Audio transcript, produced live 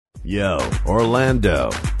Yo,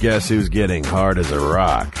 Orlando, guess who's getting hard as a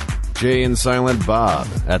rock? Jay and Silent Bob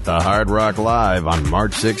at the Hard Rock Live on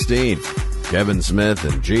March 16th. Kevin Smith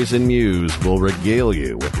and Jason Mewes will regale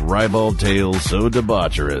you with ribald tales so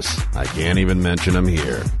debaucherous, I can't even mention them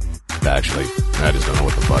here. Actually, I just don't know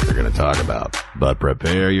what the fuck they're going to talk about. But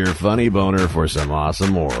prepare your funny boner for some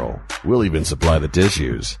awesome oral. We'll even supply the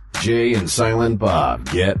tissues. Jay and Silent Bob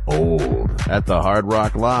Get Old at the Hard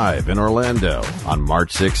Rock Live in Orlando on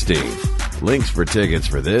March 16th. Links for tickets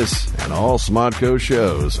for this and all Smodco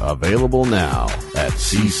shows available now at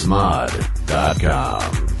csmod.com.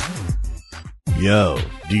 Yo,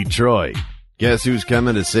 Detroit. Guess who's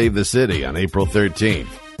coming to save the city on April 13th?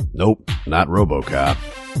 Nope, not RoboCop.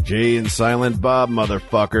 Jay and Silent Bob,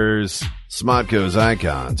 motherfuckers. Smodco's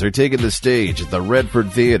icons are taking the stage at the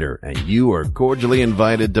Redford Theater, and you are cordially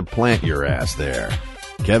invited to plant your ass there.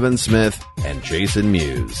 Kevin Smith and Jason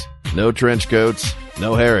Mewes. No trench coats,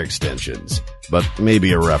 no hair extensions, but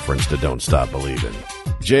maybe a reference to Don't Stop Believin'.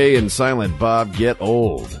 Jay and Silent Bob Get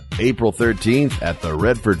Old, April 13th at the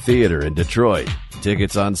Redford Theater in Detroit.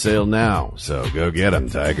 Tickets on sale now, so go get 'em,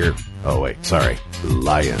 Tiger. Oh wait, sorry,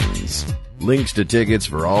 Lions. Links to tickets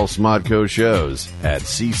for all Smodco shows at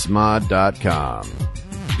csmod.com.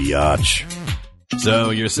 Biatch. So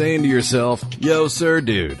you're saying to yourself, yo, sir,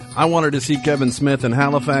 dude, I wanted to see Kevin Smith in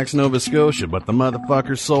Halifax, Nova Scotia, but the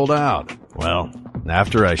motherfucker sold out. Well,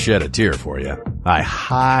 after I shed a tear for you, I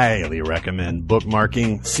highly recommend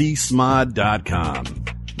bookmarking csmod.com.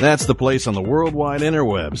 That's the place on the worldwide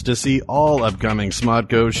interwebs to see all upcoming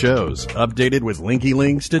Smodco shows, updated with linky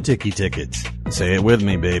links to Tiki Tickets. Say it with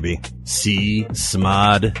me, baby.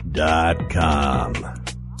 csmod.com.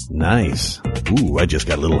 Nice. Ooh, I just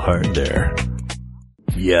got a little hard there.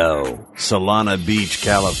 Yo, Solana Beach,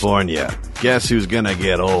 California. Guess who's gonna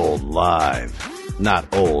get old live?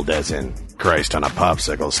 Not old as in Christ on a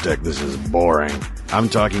popsicle stick, this is boring. I'm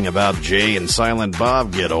talking about Jay and Silent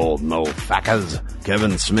Bob Get Old, mo-fuckers.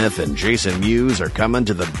 Kevin Smith and Jason Mewes are coming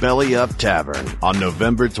to the Belly Up Tavern on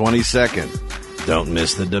November 22nd. Don't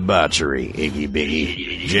miss the debauchery, Iggy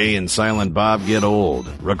Biggy. Jay and Silent Bob Get Old,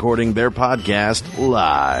 recording their podcast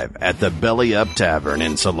live at the Belly Up Tavern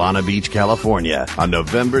in Solana Beach, California on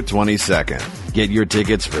November 22nd. Get your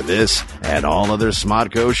tickets for this and all other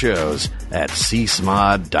Smodco shows at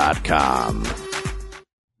csmod.com.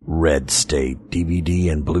 Red State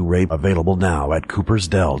DVD and Blu-ray available now at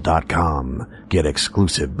coopersdell.com. Get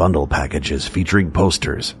exclusive bundle packages featuring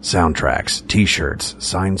posters, soundtracks, t-shirts,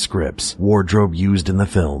 signed scripts, wardrobe used in the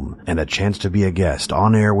film, and a chance to be a guest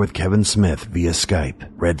on air with Kevin Smith via Skype.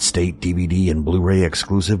 Red State DVD and Blu-ray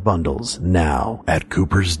exclusive bundles now at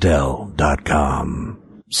coopersdell.com.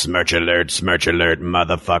 Smirch alert,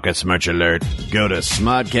 motherfucker, smirch alert. Go to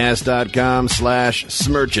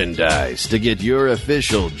smodcast.com/smerchandise to get your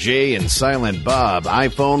official Jay and Silent Bob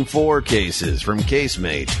iPhone 4 cases from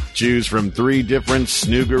Casemate. Choose from 3 different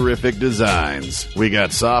snoogerific designs. We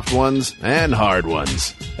got soft ones and hard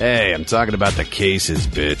ones. Hey, I'm talking about the cases,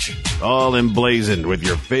 bitch. All emblazoned with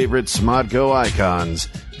your favorite Smodco icons,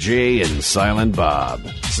 Jay and Silent Bob.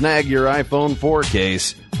 Snag your iPhone 4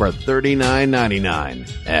 case for $39.99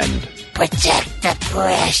 and protect the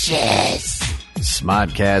precious.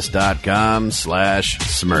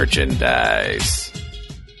 smodcast.com/smerchandise.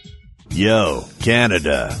 Yo,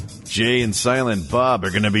 Canada. Jay and Silent Bob are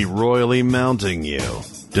going to be royally mounting you.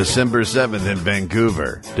 December 7th in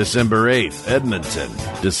Vancouver, December 8th, Edmonton,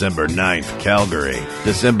 December 9th, Calgary,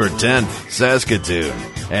 December 10th, Saskatoon,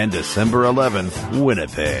 and December 11th,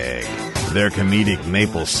 Winnipeg. Their comedic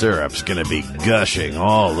maple syrup's gonna be gushing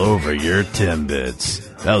all over your Timbits.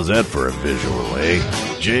 How's that for a visual, eh?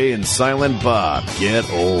 Jay and Silent Bob Get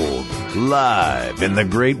Old, live in the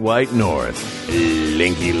Great White North.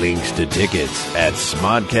 Linky links to tickets at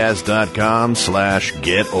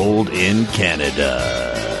smodcast.com/getold in Canada.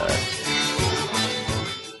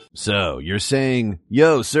 So, you're saying,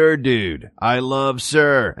 yo, sir, dude, I love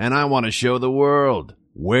Sir, and I want to show the world.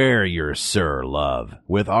 Wear your Sir love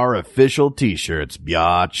with our official t-shirts,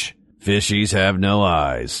 biatch. Fishies have no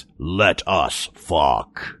eyes. Let us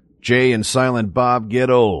fuck. Jay and Silent Bob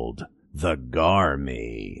Get Old. The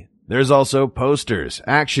Garmy. There's also posters,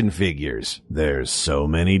 action figures. There's so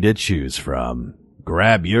many to choose from.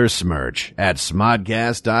 Grab your smerch at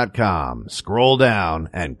smodcast.com. Scroll down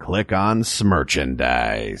and click on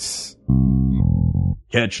Smerchandise.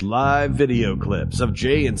 Catch live video clips of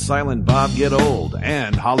Jay and Silent Bob Get Old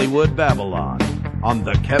and Hollywood Babylon on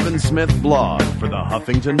the Kevin Smith blog for the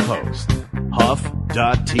Huffington Post.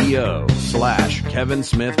 huff.to/Kevin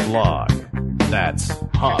Smith blog. That's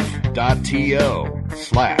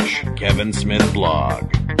huff.to/Kevin Smith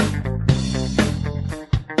blog.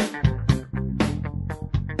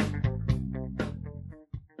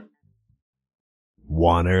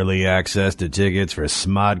 Want early access to tickets for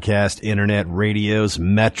Smodcast Internet Radio's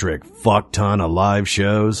metric fuck ton of live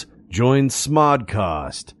shows? Join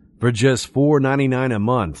Smodcast. For just $4.99 a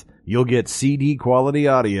month, you'll get CD quality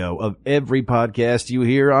audio of every podcast you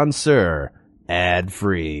hear on Sir,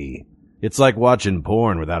 ad-free. It's like watching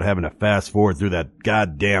porn without having to fast forward through that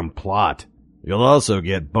goddamn plot. You'll also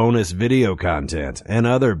get bonus video content and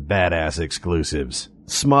other badass exclusives.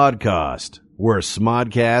 Smodcast, where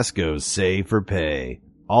Smodcast goes save for pay.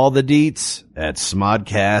 All the deets at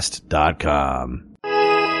smodcast.com.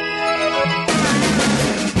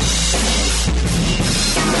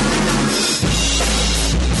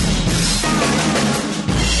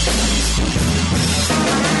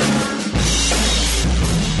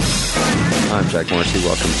 I'm Jack Morrissey.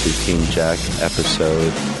 Welcome to Team Jack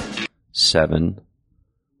episode 7,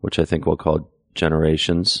 which I think we'll call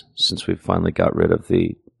Generations, since we finally got rid of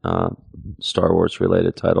the Star Wars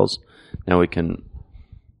related titles. Now we can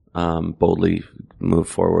boldly move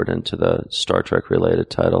forward into the Star Trek related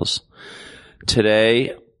titles.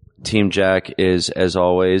 Today, Team Jack is, as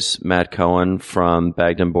always, Matt Cohen from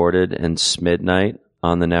Bagged and Boarded and Smidnight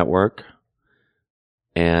on the network.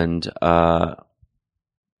 And an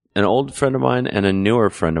old friend of mine and a newer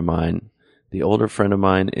friend of mine. The older friend of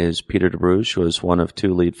mine is Peter DeBruge, who is one of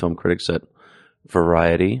 2 lead film critics at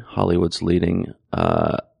Variety, Hollywood's leading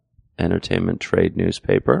entertainment trade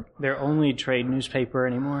newspaper. Their only trade newspaper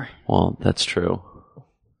anymore. Well, that's true.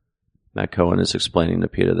 Matt Cohen is explaining to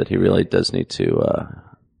Peter that he really does need to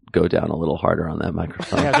go down a little harder on that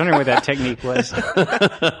microphone. Yeah, I was wondering what that technique was.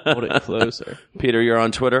 Hold it closer. Peter, you're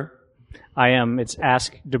on Twitter? I am. It's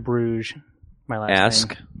Ask DeBruge, my last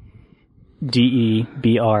Ask. name.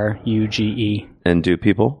 DeBruge. And do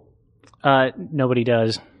people? Nobody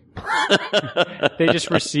does. They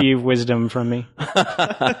just receive wisdom from me.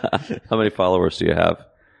 How many followers do you have?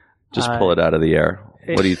 Just pull it out of the air.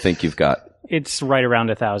 What do you think you've got? It's right around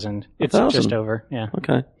 1,000. It's 1,000? just over, yeah.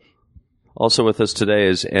 Okay. Also with us today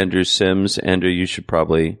is Andrew Sims. Andrew, you should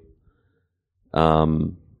probably... You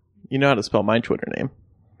know how to spell my Twitter name.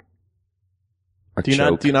 Do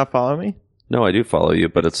you not follow me? No, I do follow you,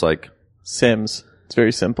 but it's like... Sims. It's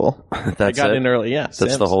very simple. That's I got it? in early, yeah. That's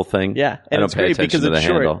Sims. the whole thing? Yeah. I And don't it's pay great attention because to the it's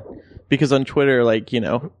short. handle. Because on Twitter,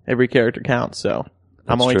 every character counts, so I'm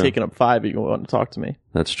That's only true. taking up 5 if you want to talk to me.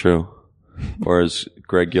 That's true. Or as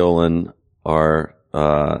Greg Yolen, our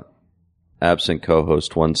absent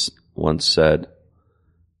co-host, once said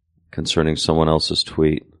concerning someone else's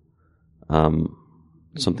tweet,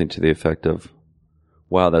 something to the effect of,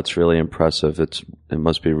 wow, that's really impressive. It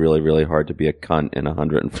must be really, really hard to be a cunt in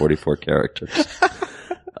 144 characters.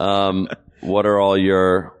 What are all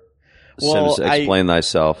your... Well, Sims, explain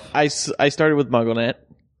thyself. I started with MuggleNet.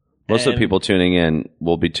 Most of the people tuning in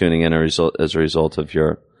will be tuning in as a result of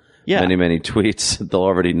your many, many tweets. They'll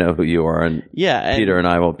already know who you are. And Peter and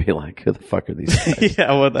I will be like, who the fuck are these guys?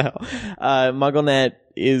 Yeah, what the hell? MuggleNet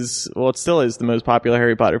is, well, it still is the most popular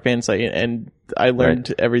Harry Potter fan site, and I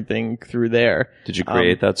learned everything through there. Did you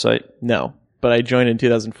create that site? No, but I joined in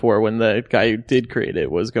 2004 when the guy who did create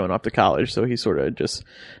it was going off to college, so he sort of just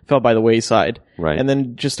fell by the wayside. Right. And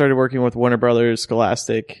then just started working with Warner Brothers,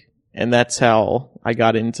 Scholastic, and that's how I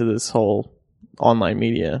got into this whole online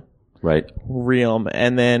media realm.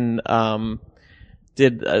 And then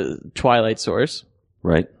did Twilight Source,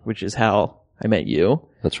 which is how I met you.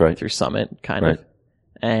 That's right. Through Summit, kind of.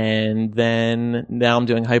 And then now I'm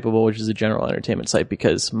doing Hypable, which is a general entertainment site,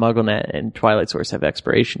 because MuggleNet and Twilight Source have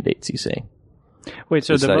expiration dates, you see. Wait,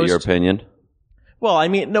 so is that your opinion? Well, I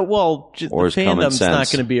mean, no, well, the fandom's sense?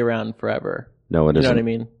 not going to be around forever. No, it isn't. You know what I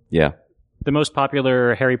mean? Yeah. The most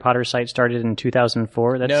popular Harry Potter site started in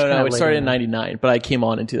 2004? That's No, it started in 99, but I came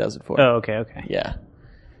on in 2004. Oh, okay. Yeah.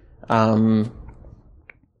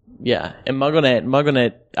 Yeah, and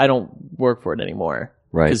MuggleNet, I don't work for it anymore.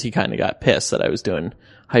 Right. Because he kind of got pissed that I was doing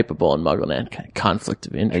Hypable and MuggleNet, kind of conflict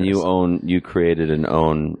of interest. And you created and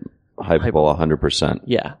own Hypable 100%.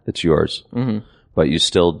 Yeah. It's yours. Mm-hmm. But you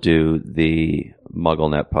still do the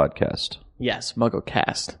MuggleNet podcast. Yes,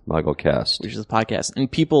 Mugglecast. Mugglecast. Which is a podcast.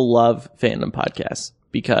 And people love fandom podcasts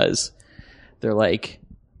because they're like,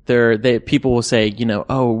 people will say,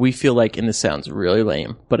 oh, we feel like, and this sounds really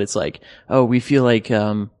lame, but it's like, oh, we feel like,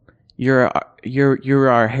 you're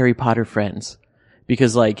our Harry Potter friends.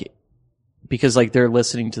 Because they're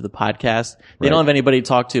listening to the podcast. They don't have anybody to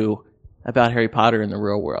talk to about Harry Potter in the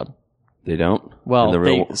real world. They don't?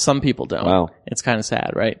 Well, some people don't. Wow. It's kind of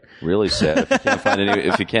sad, right? Really sad.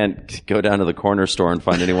 If you can't go down to the corner store and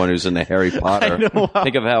find anyone who's into Harry Potter,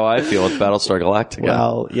 think of how I feel with Battlestar Galactica.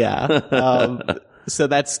 Well, yeah. So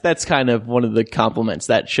that's kind of one of the compliments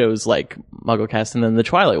that shows like Mugglecast, and then the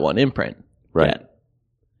Twilight one, Imprint. Right.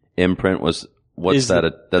 Imprint was what's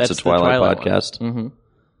that? That's a the Twilight podcast Mm-hmm.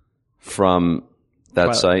 from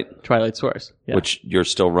that site, Twilight Source, yeah. which you're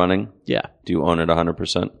still running. Yeah, Do you own it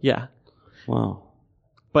 100%? yeah. Wow,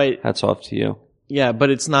 But hats off to you. yeah, but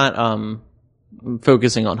it's not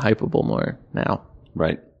focusing on Hypeable more now.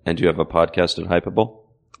 Right, and do you have a podcast at Hypeable?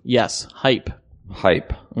 Yes, Hype.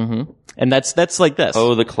 Hype. Mm-hmm. And that's like this.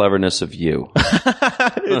 Oh, the cleverness of you.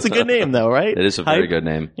 It's a good name though, right? It is a very Hype? good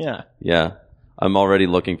name. Yeah. Yeah. I'm already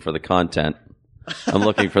looking for the content. I'm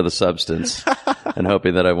looking for the substance and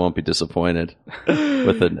hoping that I won't be disappointed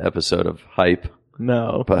with an episode of Hype.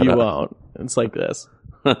 No, But, you won't. It's like this.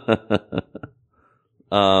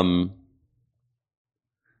 So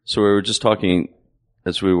we were just talking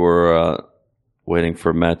as we were waiting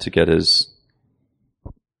for Matt to get his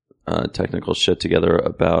technical shit together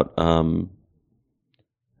about who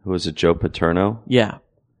was it, Joe Paterno Yeah.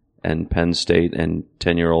 and Penn State and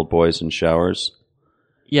 10-year-old boys in showers.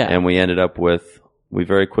 Yeah. And we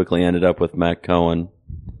very quickly ended up with Matt Cohen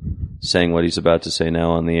saying what he's about to say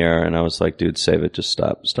now on the air. And I was like, dude, save it. Just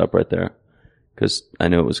stop right there. Because I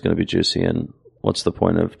knew it was going to be juicy. And what's the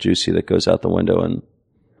point of juicy that goes out the window and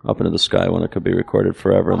up into the sky when it could be recorded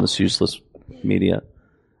forever in this useless media?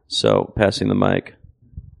 So passing the mic.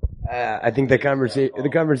 I think the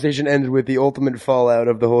conversation ended with the ultimate fallout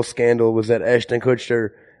of the whole scandal was that Ashton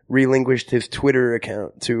Kutcher relinquished his Twitter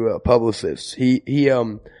account to publicists. He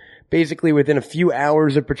basically within a few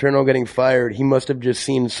hours of Paterno getting fired, he must have just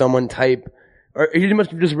seen someone type, or he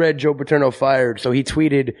must have just read Joe Paterno fired. So he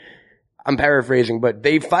tweeted, I'm paraphrasing, but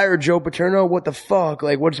they fired Joe Paterno? What the fuck?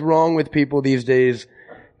 Like, what's wrong with people these days?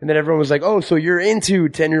 And then everyone was like, oh, so you're into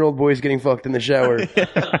 10-year-old boys getting fucked in the shower.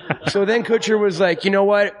 So then Kutcher was like, you know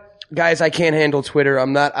what? Guys, I can't handle Twitter.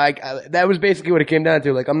 That was basically what it came down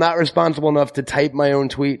to. Like, I'm not responsible enough to type my own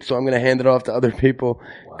tweet, so I'm going to hand it off to other people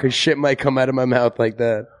because shit might come out of my mouth like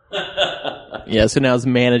that. Yeah, so now his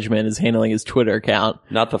management is handling his Twitter account.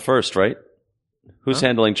 Not the first, right? Who's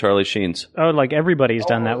handling Charlie Sheen's? Oh, like everybody's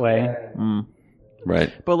done that way.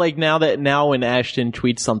 Right. But like now when Ashton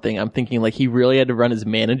tweets something, I'm thinking like he really had to run his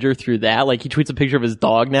manager through that. Like he tweets a picture of his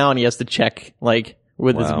dog now and he has to check like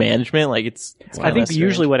with his management. Like it's I think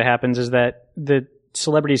usually what happens is that the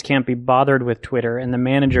celebrities can't be bothered with Twitter and the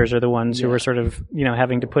managers are the ones who are sort of,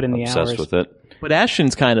 having to put in the hours. Obsessed with it. But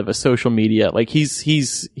Ashton's kind of a social media, like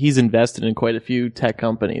he's invested in quite a few tech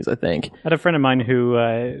companies, I think. I had a friend of mine who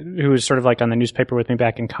was sort of like on the newspaper with me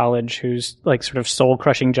back in college, whose like sort of soul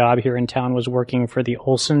crushing job here in town was working for the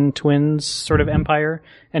Olsen twins sort of empire,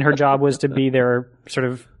 and her job was to be their sort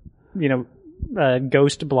of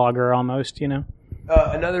ghost blogger almost.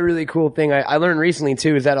 Another really cool thing I learned recently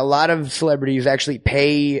too is that a lot of celebrities actually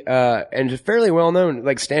pay and fairly well known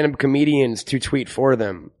like stand-up comedians to tweet for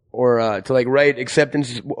them. Or to like write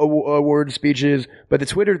acceptance award speeches, but the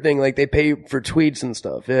Twitter thing, like they pay for tweets and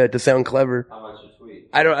stuff to sound clever. How much a tweet?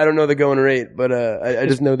 I don't know the going rate, but I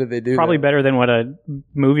just know that they do. Probably better than what a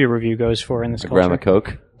movie review goes for in this culture. Grandma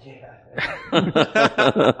Coke. Yeah.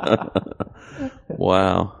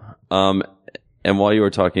 Wow. And while you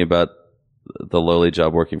were talking about the lowly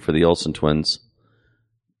job working for the Olsen twins,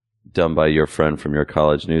 done by your friend from your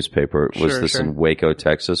college newspaper, was this in Waco,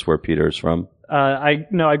 Texas, where Peter's from? I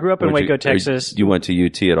grew up in Waco, Texas. You went to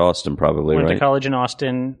UT at Austin, probably, right? Went to college in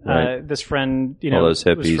Austin. Right. This friend, all those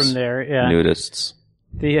hippies, was from there. Yeah. Nudists.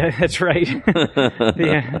 That's right.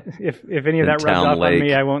 If any of that rubs off on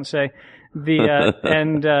me, I won't say. This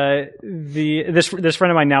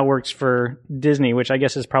friend of mine now works for Disney, which I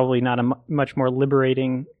guess is probably not a much more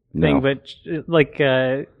liberating thing, but like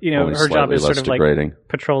her job is sort of degrading. Like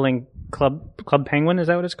patrolling Club Penguin. Is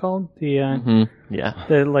that what it's called? The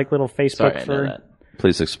the like little Facebook for.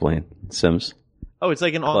 Please explain, Sims. Oh, it's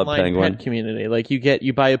like an Club online Penguin. pet community. Like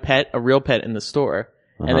you buy a real pet in the store,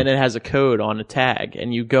 and then it has a code on a tag,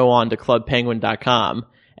 and you go on to clubpenguin.com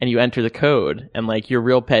and you enter the code, and like your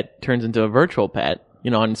real pet turns into a virtual pet.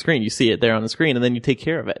 On the screen, you see it there on the screen, and then you take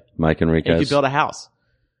care of it. Mike Enriquez. And you build a house.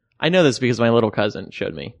 I know this because my little cousin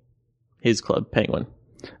showed me his Club Penguin.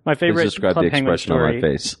 My favorite describe Club the Penguin expression story. on my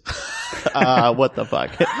face. What the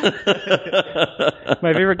fuck?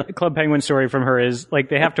 My favorite Club Penguin story from her is like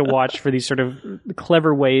they have to watch for these sort of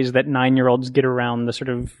clever ways that 9-year-olds get around the sort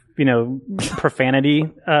of profanity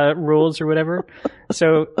rules or whatever.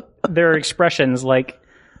 So there are expressions like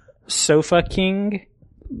sofa king.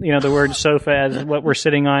 The word sofa as what we're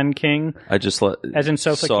sitting on, king. I just as in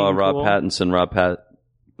sofa saw king, Rob cool. Pattinson.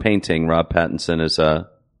 Painting Rob Pattinson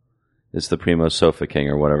is the primo sofa king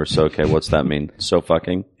or whatever. So okay, what's that mean? So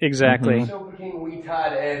fucking exactly. Sofa king, we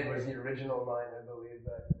Todd Ed was the original line, I believe.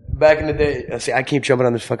 back in the day, see, I keep jumping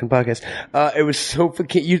on this fucking podcast. It was Sofa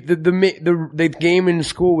King. The game in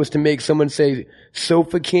school was to make someone say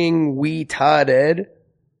Sofa King, we Todd Ed.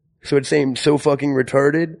 So it's saying so fucking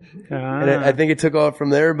retarded. And I think it took off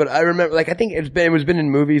from there. But I remember, like, I think it was been in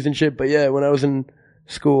movies and shit. But yeah, when I was in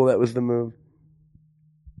school, that was the move.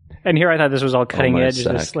 And here I thought this was all cutting my edge.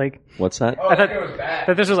 sack. This, like, What's that? Oh, I thought, it was bad.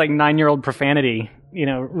 that this was like 9-year-old profanity.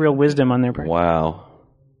 Real wisdom on their part. Wow.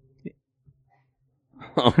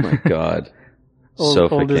 Oh my God. Old-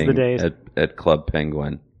 Sofa old as the King days. at Club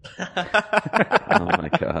Penguin. Oh my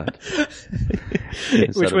God.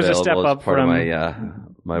 Is Which that was a step available as up part from of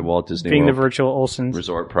my Walt Disney being the World virtual Olsons.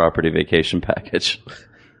 resort property vacation package.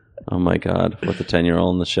 Oh my God. With the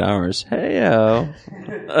 10-year-old in the showers. Hey-o.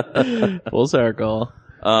 Full circle.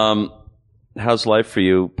 How's life for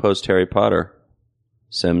you post Harry Potter?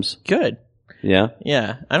 Sims? Good. Yeah?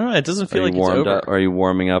 Yeah. I don't know. It doesn't feel Are like you it's warmed over. up? Are you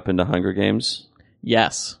warming up into Hunger Games?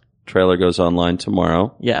 Yes. Trailer goes online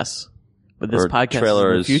tomorrow. Yes. But this Or podcast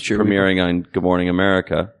trailer is in the is future. premiering on Good Morning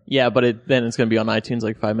America. Yeah, but then it's going to be on iTunes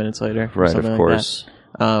like 5 minutes later. or Right, something of like course.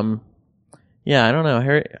 that. Yeah, I don't know.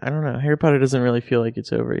 Harry Potter doesn't really feel like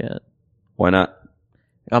it's over yet. Why not?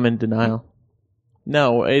 I'm in denial.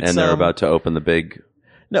 No, it's And they're about to open the big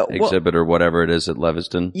no well, exhibit or whatever it is at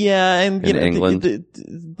Leviston. yeah, and in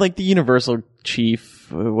England. like the Universal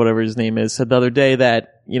chief, whatever his name is, said the other day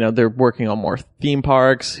that they're working on more theme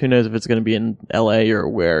parks. Who knows if it's going to be in L.A. or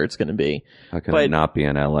where it's going to be? How can But- it not be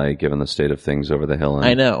in LA given the state of things over the hill?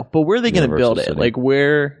 I know, but where are they going to Universal build it? City. Like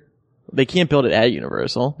where they can't build it at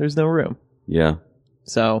Universal. There's no room. Yeah.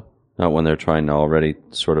 So Not when they're trying to already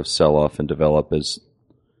sort of sell off and develop as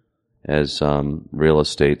real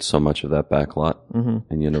estate so much of that backlot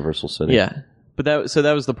in Universal City. yeah, but that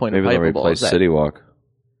was the point Maybe of they'll Hyperball. replace is that City Walk.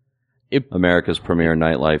 It- America's premier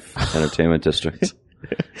nightlife entertainment district.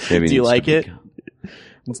 Maybe Do you needs like to it? be-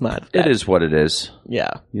 It's not. It is what it is, Yeah.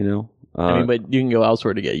 I I mean, but you can go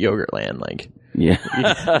elsewhere to get Yogurtland. Like,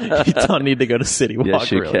 yeah. you don't need to go to City Walk.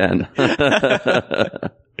 Yes, you really. can.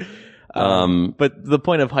 But the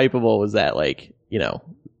point of Hypeable was that, like,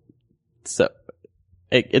 so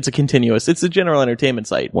it's a continuous. It's a general entertainment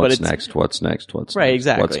site. What's but it's, next? What's next? What's Right, next?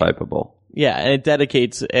 exactly. What's hypeable? Yeah, and it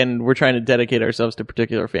dedicates, and we're trying to dedicate ourselves to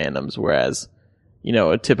particular fandoms, whereas,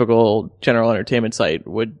 a typical general entertainment site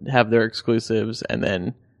would have their exclusives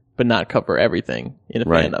but not cover everything in a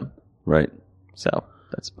Right. fandom. Right. So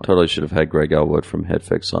that's the point. Totally should have had Greg Elwood from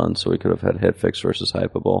Hitfix on, so we could have had Hitfix versus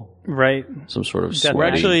Hypeable. Right. Some sort of Definitely. We're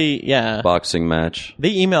sweaty actually, yeah. boxing match.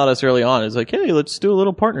 They emailed us early on. It's like, hey, let's do a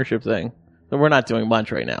little partnership thing. So we're not doing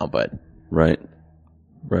much right now, but Right.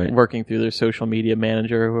 Right. working through their social media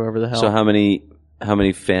manager, whoever the hell. So how many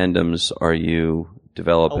fandoms are you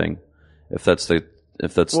developing? If that's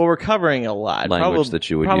well, we're covering a lot. Language that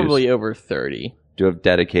you would probably over 30. do you have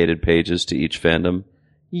dedicated pages to each fandom?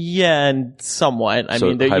 Yeah, and somewhat. I so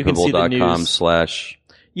mean, there, you can see the hypeable.com news.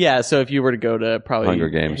 Yeah, so if you were to go to probably Hunger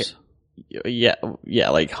Games. Yeah,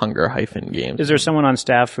 like Hunger-Games. Is there someone on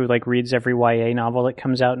staff who like reads every YA novel that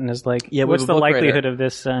comes out and is like, Yeah, we what's have a the book writer. likelihood of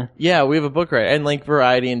this? Yeah, we have a book writer, and like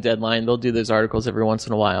Variety and Deadline, they'll do those articles every once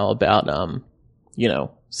in a while about,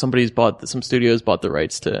 some studios bought the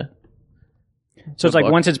rights to. So it's like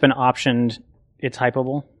book. once it's been optioned, it's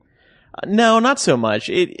hypeable. No, not so much.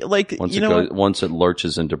 It like Once it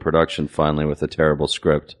lurches into production finally with a terrible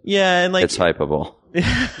script, yeah, and like it's hypeable.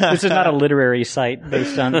 This is not a literary site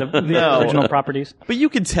based on the No. original properties. But you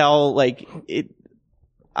can tell, like,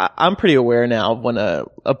 I'm pretty aware now of when a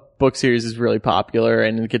book series is really popular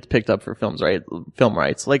and it gets picked up for film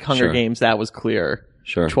rights. Like Hunger Sure. Games, that was clear.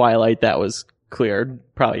 Sure. Twilight, that was clear.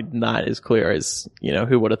 Probably not as clear as,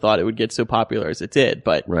 who would have thought it would get so popular as it did.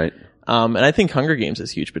 But, Right. and I think Hunger Games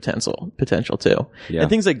has huge potential too. Yeah. And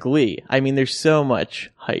things like Glee. I mean, there's so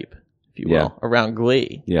much hype, if you will, Yeah. around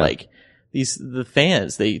Glee. Yeah. Like, the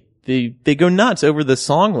fans, they go nuts over the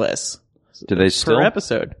song lists. Do they still? Per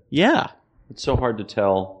episode. Yeah. It's so hard to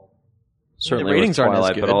tell. Certainly The ratings with aren't as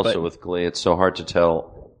Twilight, good, but also but- with Glee, it's so hard to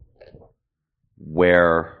tell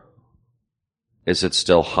where is it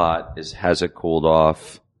still hot? Has it cooled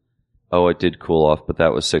off? Oh, it did cool off, but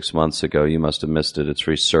that was 6 months ago. You must have missed it. It's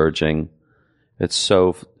resurging. It's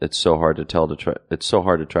so hard to tell. It's so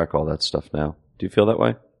hard to track all that stuff now. Do you feel that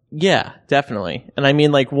way? Yeah, definitely. And I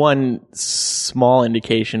mean, like, one small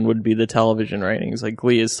indication would be the television ratings. Like,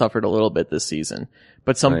 Glee has suffered a little bit this season,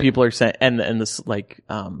 but some Right. people are saying, and this, like,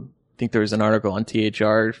 I think there was an article on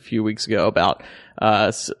THR a few weeks ago about,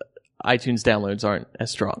 iTunes downloads aren't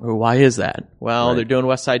as strong. Well, why is that? Well, Right. they're doing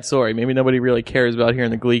West Side Story. Maybe nobody really cares about hearing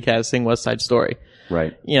the Glee cast sing West Side Story.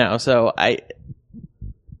 Right. So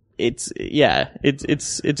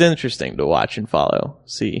it's interesting to watch and follow,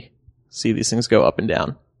 see these things go up and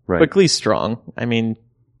down. Right. But Glee's strong. I mean,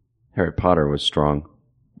 Harry Potter was strong.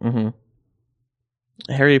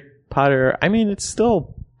 Harry Potter, I mean, it's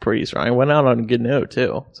still pretty strong. It went out on a good note,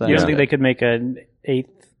 too. So You don't think they could make an 8th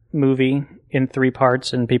movie in 3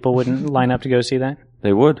 parts and people wouldn't line up to go see that?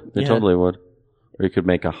 They would. They Yeah. totally would. Or you could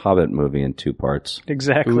make a Hobbit movie in 2 parts.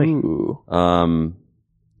 Exactly. Ooh.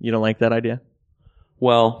 You don't like that idea?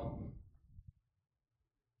 Well,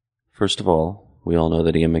 first of all, we all know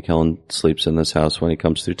that Ian McKellen sleeps in this house when he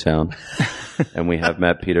comes through town. And we have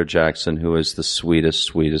met Peter Jackson, who is the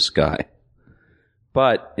sweetest guy.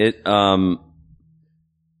 But it, for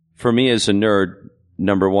me as a nerd,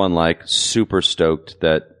 number one, like, super stoked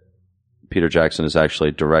that Peter Jackson is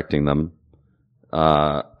actually directing them.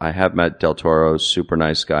 I have met Del Toro, super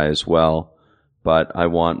nice guy as well, but I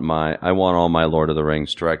want all my Lord of the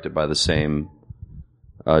Rings directed by the same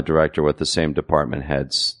director with the same department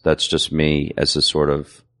heads. That's just me as a sort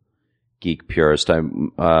of geek purist.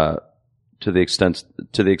 I'm to the extent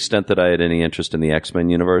that I had any interest in the X-Men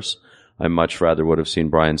universe, I much rather would have seen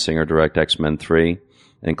Bryan Singer direct X-Men 3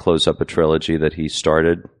 and close up a trilogy that he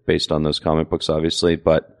started based on those comic books, obviously,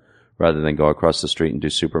 but rather than go across the street and do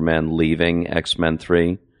Superman, leaving X-Men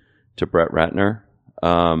 3 to Brett Ratner.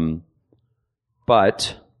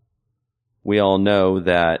 But we all know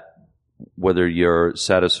that whether you're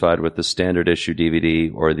satisfied with the standard issue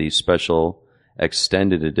DVD or the special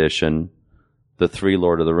extended edition, the 3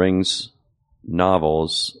 Lord of the Rings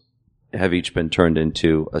novels have each been turned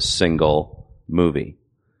into a single movie.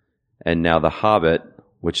 And now The Hobbit,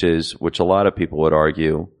 which a lot of people would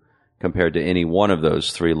argue, compared to any one of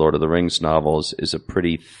those 3 Lord of the Rings novels, is a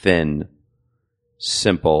pretty thin,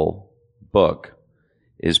 simple book,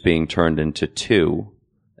 is being turned into 2.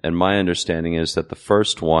 And my understanding is that the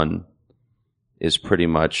first one is pretty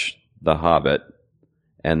much The Hobbit,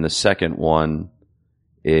 and the second one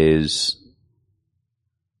is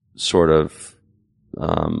sort of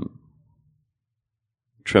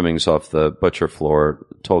trimmings off the butcher floor,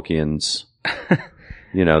 Tolkien's,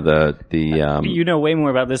 you know, you know way more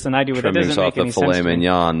about this than I do, but that trimmings doesn't off make any the sense filet to me.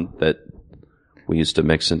 mignon that we used to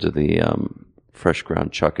mix into the fresh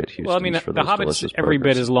ground chuck at Houston's. Well, I mean, for The those Hobbit's delicious every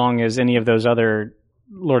burgers. bit as long as any of those other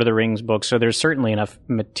Lord of the Rings books, so there's certainly enough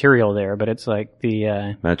material there, but it's like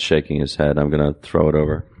the... Matt's shaking his head. I'm going to throw it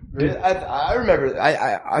over. I remember.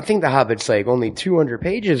 I think The Hobbit's like only 200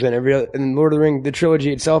 pages, and and Lord of the Rings, the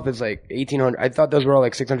trilogy itself is like 1,800. I thought those were all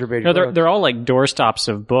like 600 pages. No, they're all like doorstops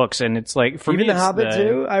of books, and it's like, for even me, The it's Hobbit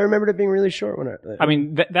too. I remembered it being really short when I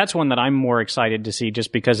mean, that's one that I'm more excited to see,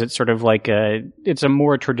 just because it's sort of like it's a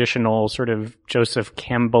more traditional sort of Joseph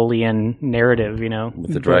Campbellian narrative, you know,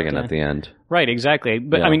 With the dragon at the end. Right, exactly.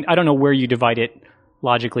 But Yeah. I mean, I don't know where you divide it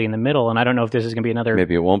logically in the middle, and I don't know if this is going to be another.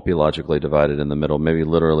 Maybe it won't be logically divided in the middle. Maybe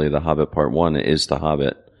literally The Hobbit Part 1 is The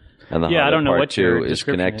Hobbit. And The Yeah, I Hobbit don't know Part what 2 your is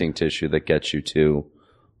description connecting tissue that gets you to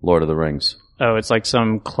Lord of the Rings. Oh, it's like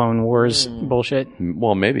some Clone Wars bullshit.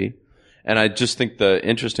 Well, maybe. And I just think the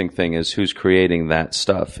interesting thing is who's creating that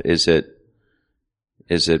stuff. Is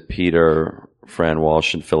it Peter, Fran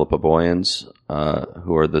Walsh, and Philippa Boyens,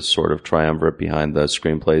 who are the sort of triumvirate behind the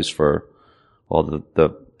screenplays for all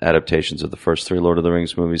the adaptations of the first 3 Lord of the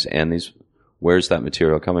Rings movies and these? Where's that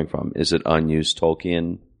material coming from? Is it unused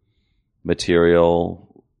Tolkien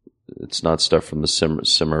material? It's not stuff from the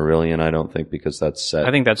Silmarillion, I don't think, because that's set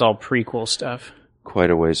I think that's all prequel stuff. quite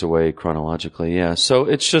a ways away chronologically. Yeah. So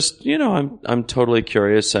it's just, you know, I'm totally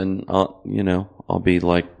curious, and I'll be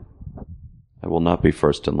like, I will not be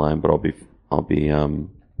first in line, but I'll be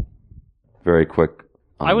very quick.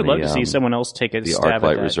 On I would love to see someone else take a the stab at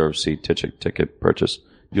ArcLight that. reserve seat ticket purchase.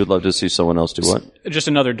 You would love to see someone else do what? Just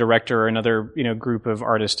another director or another, you know, group of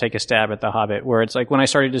artists take a stab at The Hobbit, where it's like when I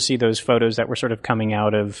started to see those photos that were sort of coming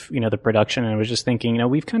out of, you know, the production, and I was just thinking, you know,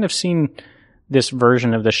 we've kind of seen this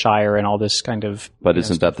version of the Shire and all this kind of. But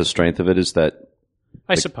isn't that the strength of it? Is that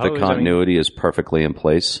I the suppose continuity is perfectly in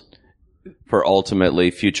place for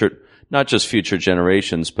ultimately future, not just future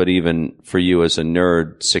generations, but even for you as a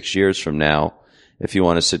nerd 6 years from now, if you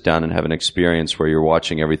want to sit down and have an experience where you're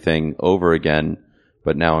watching everything over again,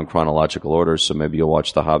 but now in chronological order. So maybe you'll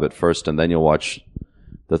watch The Hobbit first, and then you'll watch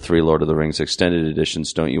the 3 Lord of the Rings extended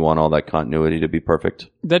editions. Don't you want all that continuity to be perfect?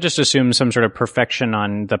 that just assumes some sort of perfection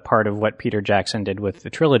on the part of what Peter Jackson did with the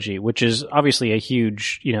trilogy, which is obviously a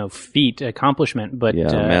huge, you know, accomplishment. But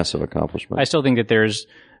Yeah, massive accomplishment. I still think that there's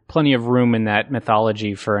plenty of room in that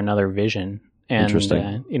mythology for another vision. And,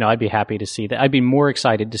 Interesting. you know, I'd be happy to see that. I'd be more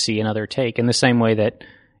excited to see another take, in the same way that,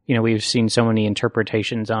 you know, we've seen so many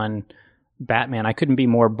interpretations on Batman. I couldn't be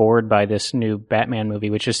more bored by this new Batman movie,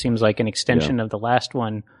 which just seems like an extension of the last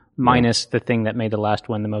one, minus the thing that made the last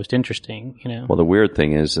one the most interesting, you know? Well, the weird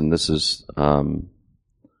thing is, and this is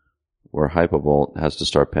where Hypable has to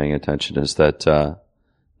start paying attention, is that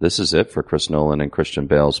this is it for Chris Nolan and Christian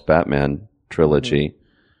Bale's Batman trilogy.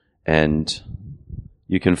 And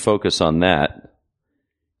you can focus on that.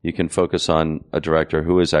 You can focus on a director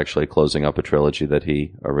who is actually closing up a trilogy that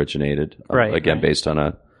he originated, based on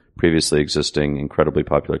a previously existing, incredibly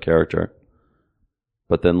popular character.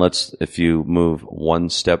 But then if you move one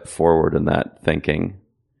step forward in that thinking,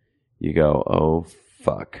 you go, oh,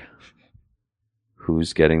 fuck.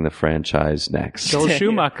 Who's getting the franchise next? Joel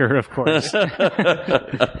Schumacher, of course.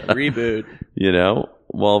 Reboot. You know?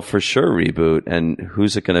 Well, for sure reboot. And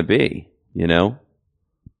who's it going to be? You know?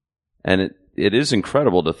 And it is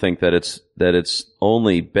incredible to think that it's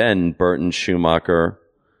only been Burton, Schumacher,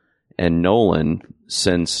 and Nolan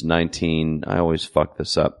since I always fuck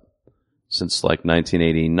this up, since like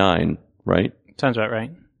 1989, right? Sounds about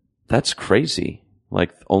right. That's crazy.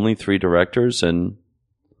 Like only 3 directors, and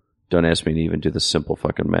don't ask me to even do the simple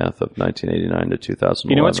fucking math of 1989 to 2011.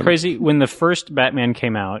 You know what's crazy? When the first Batman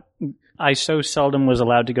came out, I so seldom was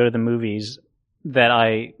allowed to go to the movies that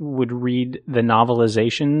I would read the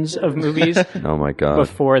novelizations of movies oh my God.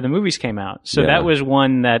 before the movies came out. So that was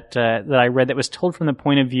one that I read that was told from the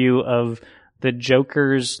point of view of the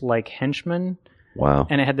Joker's like henchman. Wow.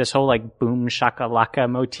 And it had this whole like boom shakalaka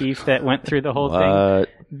motif that went through the whole What?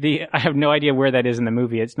 thing. I have no idea where that is in the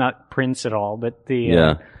movie. It's not Prince at all, but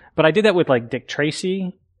but I did that with like Dick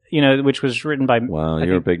Tracy, you know, which was written by Wow,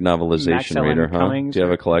 you're a big novelization reader, huh? Cummings, do you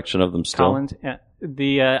have a collection of them still? Collins, yeah.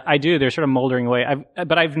 I do. They're sort of moldering away.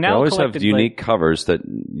 I've now They always have collected, unique covers that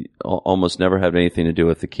almost never have anything to do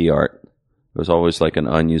with the key art. It was always like an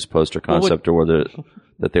unused poster concept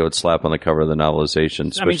that they would slap on the cover of the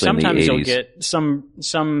novelization, especially sometimes in the 80s. you'll get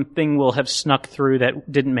something will have snuck through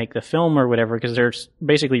that didn't make the film or whatever because they're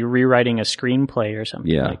basically rewriting a screenplay or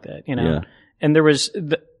something like that, you know. Yeah. And there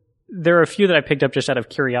are a few that I picked up just out of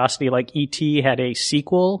curiosity, like E.T. had a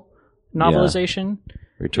sequel novelization. Yeah.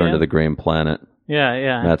 Return to the Green Planet.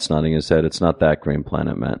 Yeah. Matt's nodding his head. It's not that Green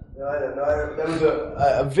Planet, Matt. No, that was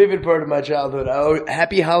a vivid part of my childhood.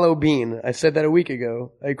 Happy Halloween. I said that a week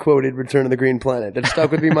ago. I quoted Return to the Green Planet. That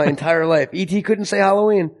stuck with me my entire life. E.T. couldn't say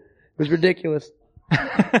Halloween. It was ridiculous.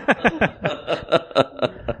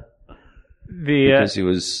 Because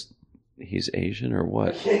he's Asian or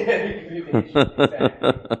what?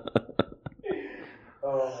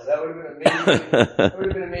 Oh, that would have been amazing. That would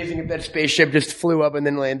have been amazing if that spaceship just flew up and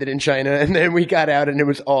then landed in China, and then we got out and it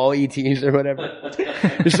was all ETs or whatever.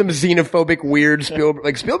 There's some xenophobic, weird Spielberg.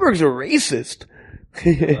 Like Spielberg's a racist.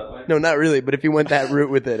 No, not really. But if you went that route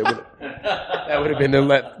with it, that would have been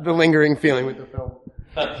the lingering feeling with the film.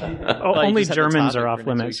 Only Germans are off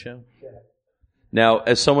limits. Now,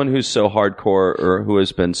 as someone who's so hardcore, or who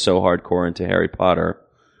has been so hardcore into Harry Potter,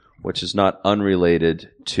 which is not unrelated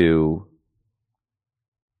to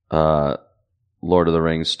Lord of the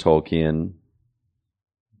Rings, Tolkien,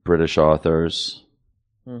 British authors,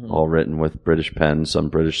 all written with British pens on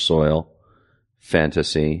British soil,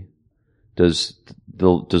 fantasy. Does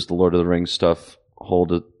the Lord of the Rings stuff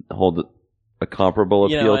hold a comparable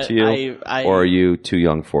appeal to you, or are you too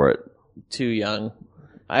young for it? Too young.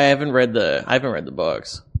 I haven't read the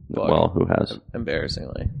books. Well, who has?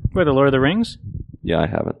 Embarrassingly. What, the Lord of the Rings? Yeah, I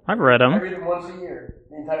haven't. I've read them. I read them once a year,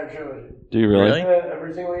 the entire trilogy. Do you really? Yeah,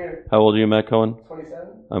 every single year. How old are you, Matt Cohen?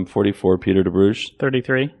 27. I'm 44. Peter DeBruge?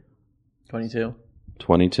 33. 22.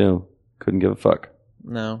 22. Couldn't give a fuck.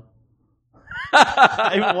 No.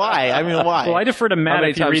 Why? I mean, why? Well, I defer to Matt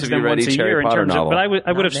if he reads them once a year in terms of, but I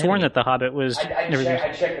would have sworn that The Hobbit was everything.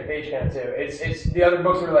 I checked the page count too. It's the other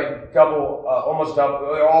books were like double, almost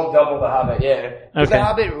double. They're all double The Hobbit. Yeah. Okay. The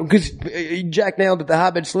Hobbit, because Jack nailed it. The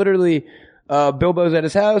Hobbit's literally Bilbo's at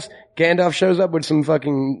his house. Gandalf shows up with some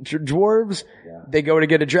fucking dwarves. Yeah. They go to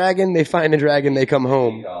get a dragon. They find a dragon. They come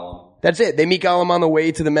home. That's it. They meet Gollum on the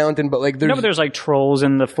way to the mountain, but like there's like trolls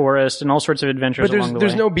in the forest and all sorts of adventures along the way.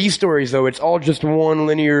 There's no B stories though. It's all just one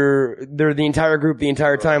linear. They're the entire group the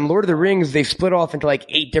entire time. Lord of the Rings, they split off into like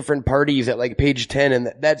 8 different parties at like page 10,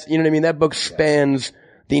 and that's, you know what I mean. That book spans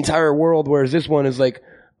the entire world, whereas this one is like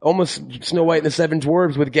almost Snow White and the Seven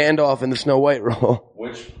Dwarfs with Gandalf and the Snow White role.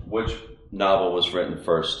 Which novel was written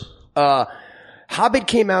first? Hobbit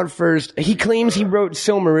came out first. He claims he wrote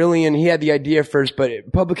Silmarillion. He had the idea first,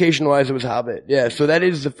 but publication-wise, it was Hobbit. Yeah, so that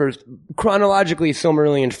is the first. Chronologically,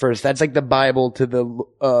 Silmarillion first. That's like the Bible to the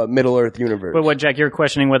Middle-earth universe. But what, Jack, you're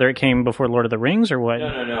questioning whether it came before Lord of the Rings or what?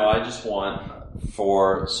 No. I just want,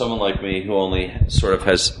 for someone like me who only sort of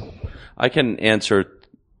has... I can answer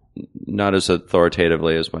not as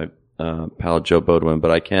authoritatively as my pal Joe Bodwin,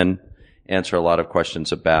 but I can answer a lot of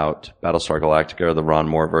questions about Battlestar Galactica or the Ron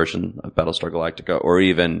Moore version of Battlestar Galactica, or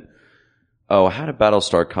even, how did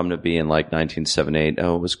Battlestar come to be in like 1978?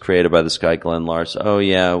 Oh, it was created by this guy Glenn Larson. Oh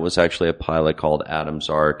yeah, it was actually a pilot called Adam's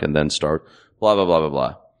Ark, and then blah, blah, blah, blah,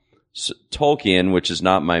 blah. So, Tolkien, which is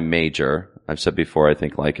not my major, I've said before, I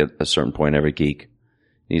think like at a certain point every geek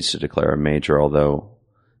needs to declare a major, although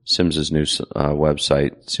Sims's new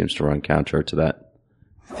website seems to run counter to that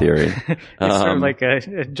theory. It's sort of like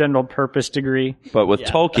a general purpose degree. But with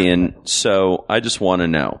Tolkien, so I just want to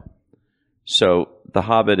know. So the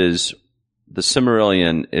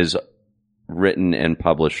Silmarillion is written and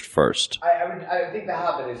published first. I think the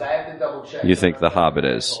Hobbit is. I have to double check. You think the Hobbit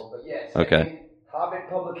is? But yes, Okay. I think Hobbit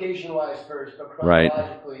publication-wise first, but Right.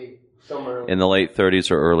 chronologically somewhere In the late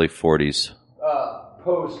 30s or early 40s?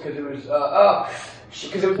 post, because it was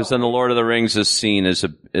Because then the Lord of the Rings is seen as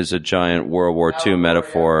a giant World War II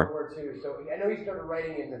metaphor. World War II. So I know he started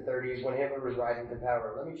writing it in the 30s when Hitler was rising to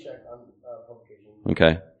power. Let me check on publication.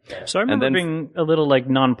 Okay. So I remember And then- being a little like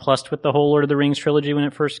nonplussed with the whole Lord of the Rings trilogy when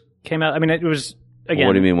it first came out. I mean, it was again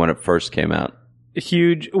What do you mean when it first came out?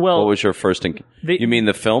 huge. Well, What was your first? You mean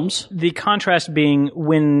the films? the contrast being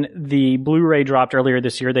when the Blu-ray dropped earlier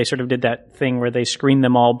this year, they sort of did that thing where they screened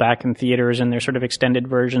them all back in theaters and their sort of extended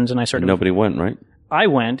versions, and I sort of Nobody went, right? I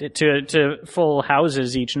went to full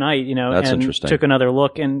houses each night, That's and interesting. took another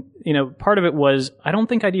look. And, part of it was, I don't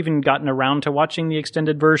think I'd even gotten around to watching the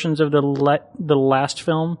extended versions of the last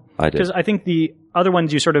film. I did. Because I think the other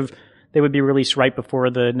ones they would be released right before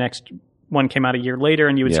the next one came out a year later,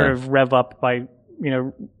 and you would Yeah. sort of rev up by,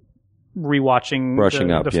 rewatching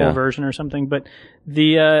Brushing up, the full yeah. version or something. But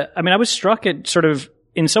I was struck at sort of,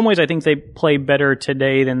 in some ways I think they play better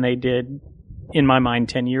today than they did in my mind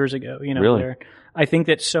 10 years ago. Really? I think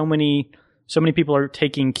that so many people are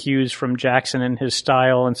taking cues from Jackson and his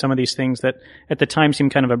style and some of these things that at the time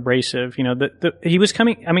seemed kind of abrasive. He was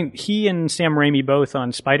coming, I mean, he and Sam Raimi both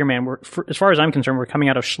on Spider-Man were, as far as I'm concerned, were coming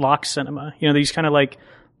out of schlock cinema. These kind of like,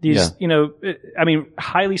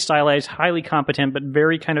 highly stylized, highly competent, but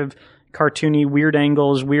very kind of cartoony, weird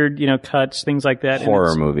angles, weird, cuts, things like that.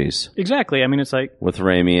 Horror movies. Exactly. I mean, it's like, With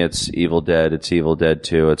Raimi, it's Evil Dead, it's Evil Dead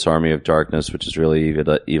 2, it's Army of Darkness, which is really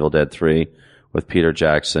Evil Dead 3. With Peter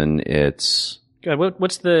Jackson, it's God,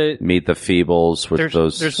 what's the, Meet the Feebles with there's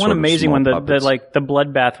those one sort of amazing small one, the puppets. like the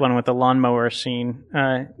bloodbath one with the lawnmower scene.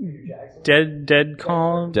 Dead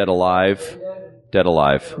Calm? Dead Alive. Dead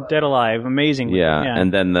Alive. Dead Alive. Amazing. Yeah.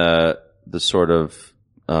 And then the sort of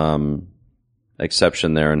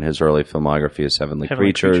exception there in his early filmography is Heavenly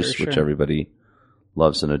Creatures, which sure. everybody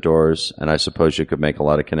loves and adores. And I suppose you could make a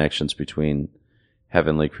lot of connections between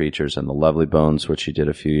Heavenly Creatures and The Lovely Bones, which he did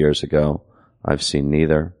a few years ago. I've seen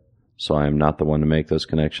neither, so I am not the one to make those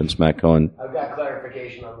connections. Matt Cohen. I've got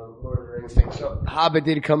clarification on the Lord of the Rings thing. So Hobbit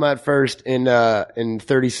did come out first in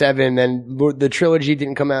 37, then the trilogy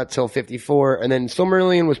didn't come out till 54, and then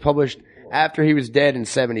Silmarillion was published after he was dead in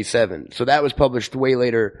 77. So that was published way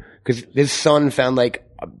later because his son found like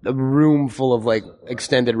a room full of like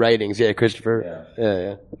extended writings. Yeah, Christopher.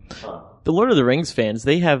 Yeah. The Lord of the Rings fans,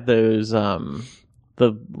 they have those, the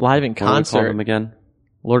live in What do we call concert. them again?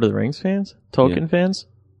 Lord of the Rings fans? Tolkien Yeah. fans?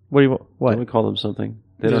 What? Don't we call them something?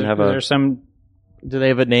 They don't have a... There's some, Do they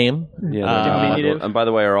have a name? Yeah, diminutive. and by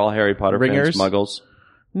the way, are all Harry Potter Ringers? fans Muggles?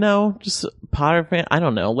 No, just Potter fan. I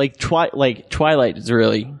don't know. Like Twilight is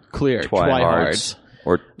really clear. Twihards.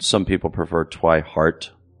 Or some people prefer Twihart.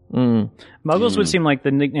 Muggles would seem like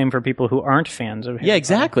the nickname for people who aren't fans of Harry Yeah,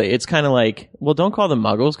 exactly. It's kind of like, well, don't call them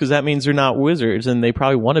Muggles because that means they're not wizards, and they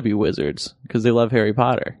probably want to be wizards because they love Harry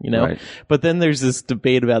Potter, Right. But then there's this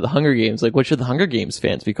debate about the Hunger Games. Like, what should the Hunger Games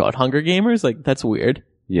fans be called? Hunger Gamers? Like, that's weird.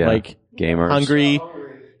 Yeah. Like, Gamers. hungry.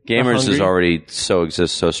 Gamers is hungry. already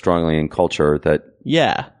exists so strongly in culture that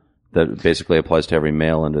Yeah. basically applies to every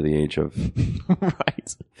male under the age of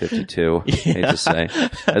Right. 52. Hate to say.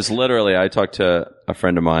 As literally, I talked to a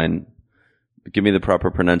friend of mine. Give me the proper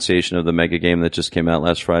pronunciation of the mega game that just came out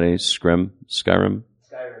last Friday. Skyrim.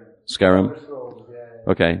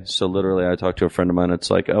 Okay, so literally, I talked to a friend of mine. It's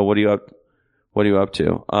like, oh, what are you up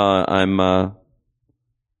to? I'm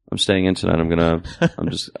staying in tonight.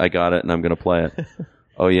 I got it, and I'm gonna play it.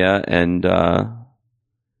 Oh yeah, and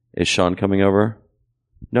is Sean coming over?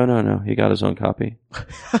 No. He got his own copy.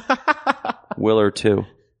 Willard too.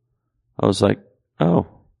 I was like, oh,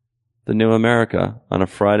 the new America on a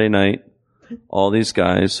Friday night. All these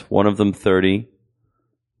guys, one of them 30,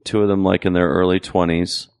 two of them like in their early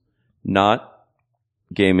 20s, not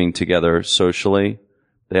gaming together socially.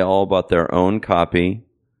 They all bought their own copy.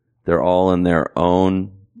 They're all in their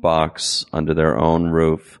own box under their own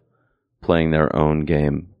roof, playing their own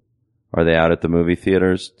game Are they out at the movie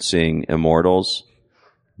theaters seeing Immortals?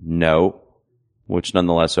 No, which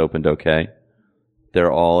nonetheless opened okay.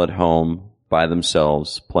 They're all at home by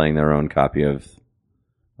themselves playing their own copy of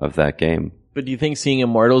that game. But do you think seeing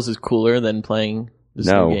Immortals is cooler than playing this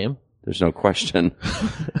new game? There's no question.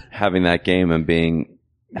 Having that game and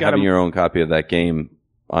having your own copy of that game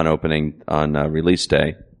on release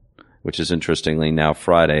day, which is interestingly now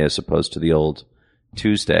Friday as opposed to the old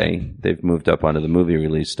Tuesday. They've moved up onto the movie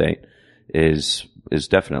release date. Is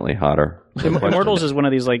definitely hotter. Immortals is one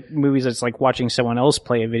of these like movies that's like watching someone else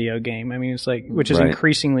play a video game. I mean, it's like, which is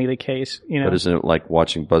increasingly the case, you know. But isn't it like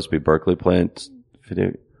watching Busby Berkeley play it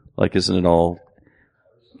video? Like, isn't it all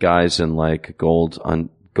guys in like gold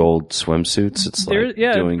swimsuits? It's like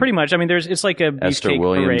doing pretty much. I mean, it's like a Esther beefcake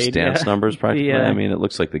Williams parade. dance numbers practically. Yeah. I mean, it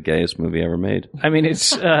looks like the gayest movie ever made. I mean,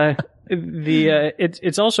 it's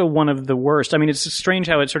it's also one of the worst. I mean, it's strange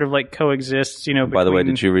how it sort of like coexists, you know. By the way,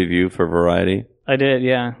 did you review for Variety? I did,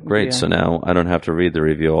 yeah. Great. Yeah. So now I don't have to read the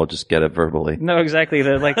review. I'll just get it verbally. No, exactly.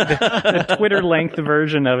 The Twitter length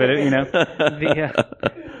version of it, you know.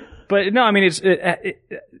 But no, I mean,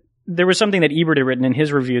 there was something that Ebert had written in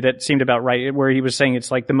his review that seemed about right, where he was saying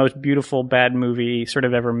it's like the most beautiful bad movie sort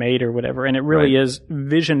of ever made or whatever. And it really is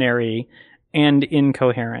visionary and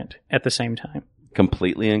incoherent at the same time.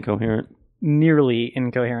 Completely incoherent? Nearly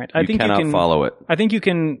incoherent. I think you can follow it. I think you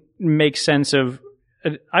can make sense of...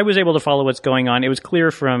 I was able to follow what's going on. It was clear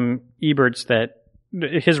from Ebert's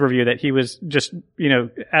his review that he was just, you know,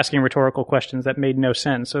 asking rhetorical questions that made no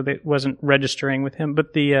sense. So that wasn't registering with him. But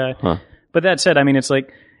but that said, I mean, it's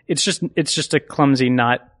like, it's just a clumsy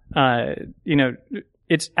knot, you know,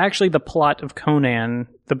 it's actually the plot of Conan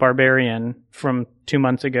the Barbarian from 2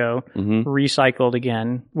 months ago, recycled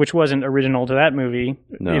again, which wasn't original to that movie.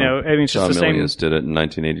 No. You know, I mean, it's just John the same. Milius did it in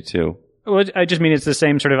 1982. Well, I just mean it's the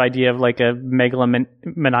same sort of idea of like a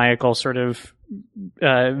megalomaniacal sort of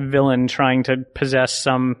villain trying to possess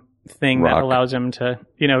some thing that allows him to,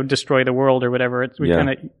 you know, destroy the world or whatever. We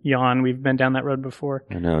kind of yawn. We've been down that road before.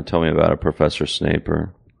 I know. Tell me about it, Professor Snape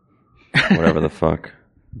or whatever the fuck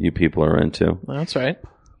you people are into. That's right.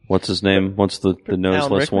 What's his name? What's the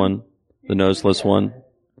noseless one? The noseless one?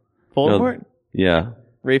 Voldemort? No, yeah.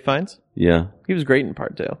 Ralph Fiennes? Yeah. He was great in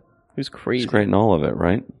part 2. He was crazy. He's great in all of it,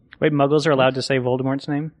 right? Wait, Muggles are allowed to say Voldemort's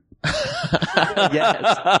name? Yes.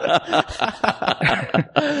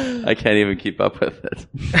 I can't even keep up with it.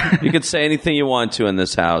 You can say anything you want to in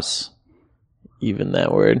this house. Even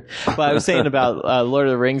that word. But I was saying about Lord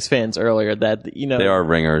of the Rings fans earlier that, you know... They are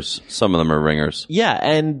ringers. Some of them are ringers. Yeah,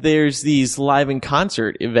 and there's these live in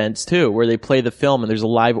concert events, too, where they play the film and there's a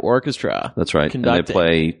live orchestra. That's right. Conducting. And they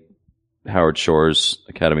play Howard Shore's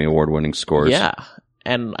Academy Award-winning scores. Yeah,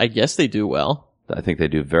 and I guess they do well. I think they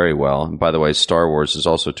do very well. And by the way, Star Wars is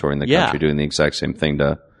also touring the country, doing the exact same thing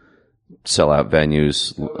to sell out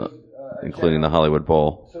venues, including the Hollywood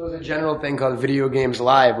Bowl. So there's a general thing called Video Games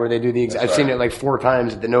Live where they do I've seen it like 4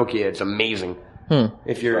 times at the Nokia. It's amazing.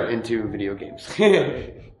 If you're into video games.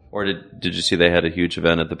 Or did you see they had a huge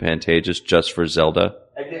event at the Pantages just for Zelda?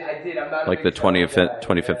 I did. I'm not like the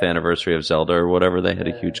 25th anniversary of Zelda or whatever. They had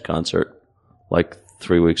a huge concert like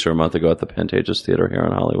 3 weeks or a month ago at the Pantages Theater here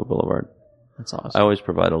on Hollywood Boulevard. That's awesome. I always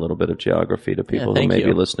provide a little bit of geography to people who may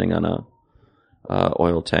be listening on a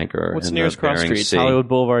oil tanker. What's in nearest the cross Bering streets? Sea. Hollywood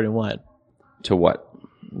Boulevard and what? To what?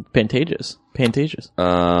 Pantages.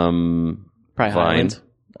 Probably Vine. Highland.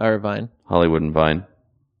 Or Vine. Hollywood and Vine.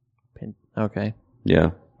 Okay.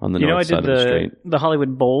 Yeah, on the north side of the street. I did the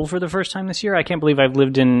Hollywood Bowl for the first time this year. I can't believe I've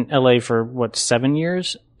lived in LA for 7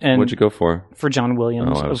 years. And What'd you go for? For John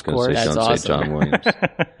Williams, I was of course. Say, That's don't awesome. say John Williams.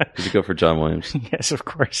 Did you go for John Williams? Yes, of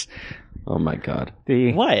course. Oh my God!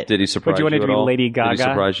 What? Did he surprise you? Would you want it to be all? Lady Gaga? Did he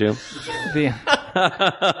surprise you?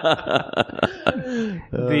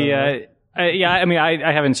 Yeah, I mean,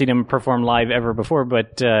 I haven't seen him perform live ever before,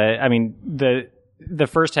 but I mean, the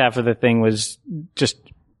first half of the thing was just,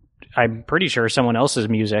 I'm pretty sure, someone else's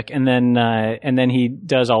music, and then he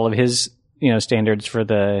does all of his, you know, standards for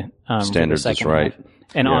the Standards for the is second right. half.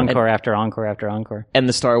 And encore after encore after encore. And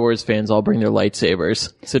the Star Wars fans all bring their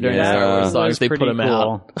lightsabers. So during the Star Wars songs, they put them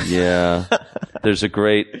out. Yeah. There's a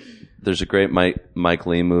great Mike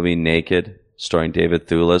Leigh movie, Naked, starring David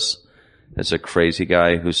Thewlis. It's a crazy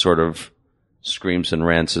guy who sort of screams and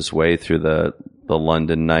rants his way through the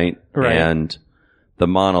London night. Right. And the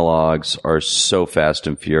monologues are so fast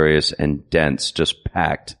and furious and dense, just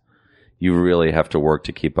packed. You really have to work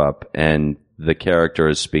to keep up. And the character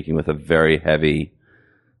is speaking with a very heavy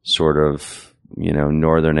sort of, you know,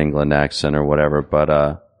 Northern England accent or whatever. But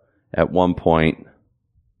at one point,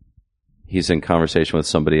 he's in conversation with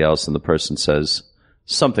somebody else and the person says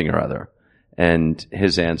something or other. And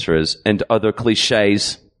his answer is, and other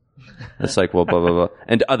cliches. It's like, well, blah, blah, blah.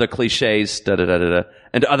 And other cliches, da-da-da-da-da.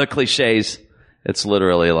 And other cliches. It's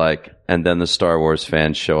literally like, and then the Star Wars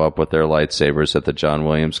fans show up with their lightsabers at the John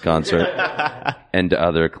Williams concert. And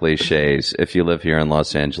other cliches. If you live here in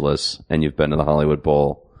Los Angeles and you've been to the Hollywood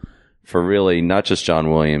Bowl, for really not just John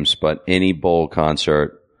Williams, but any bowl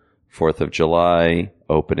concert, 4th of July,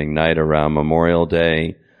 opening night around Memorial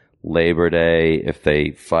Day, Labor Day, if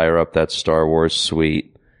they fire up that Star Wars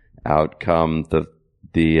suite, out come the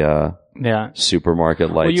supermarket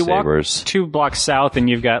lightsabers. Well, you walk 2 blocks south and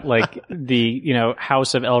you've got like the,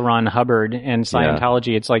 House of L. Ron Hubbard and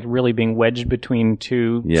Scientology. Yeah. It's like really being wedged between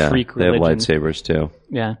 2 freak religions. They have lightsabers too.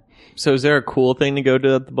 Yeah. So is there a cool thing to go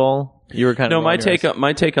to at the ball? You were kind of my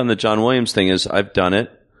take on the John Williams thing is I've done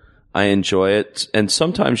it. I enjoy it. And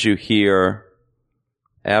sometimes you hear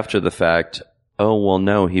after the fact, oh, well,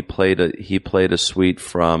 no, he played a suite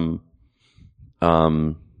from,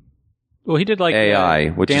 well, he did like AI,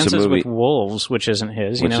 which Dances is a movie with Wolves, which isn't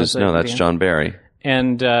his. That's John Barry.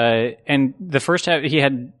 And the first half, he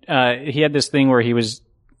had this thing where he was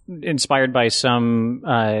inspired by some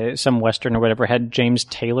Western or whatever, had James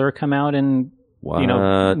Taylor come out and,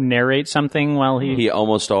 narrate something while he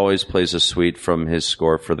almost always plays a suite from his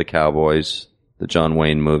score for the Cowboys, the John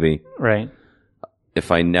Wayne movie. Right. If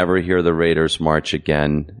I never hear the Raiders march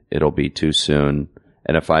again, it'll be too soon.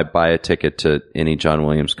 And if I buy a ticket to any John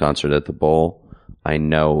Williams concert at the Bowl, I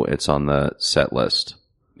know it's on the set list.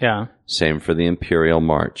 Yeah. Same for the Imperial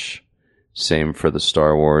March. Same for the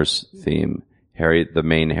Star Wars theme. The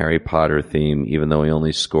main Harry Potter theme, even though he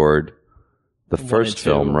only scored the first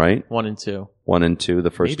film, right? 1 and 2. 1 and 2, the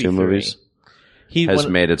first Maybe 2 3. movies. Has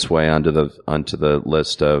made its way onto the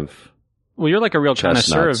list of. Well, you're like a real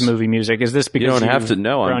connoisseur of movie music. Is this because you don't have to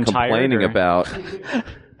know? I'm complaining about.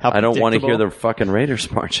 I don't want to hear the fucking Raiders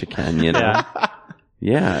march again.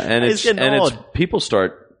 Yeah, and it's people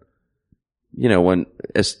start. When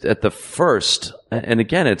it's at the first, and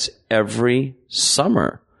again, it's every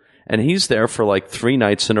summer, and he's there for like 3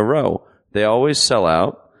 nights in a row. They always sell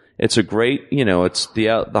out. It's a great, it's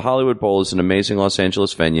the Hollywood Bowl is an amazing Los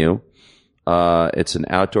Angeles venue. It's an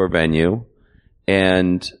outdoor venue,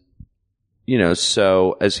 and.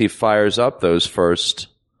 So as he fires up those first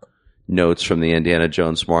notes from the Indiana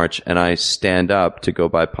Jones March, and I stand up to go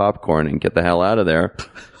buy popcorn and get the hell out of there,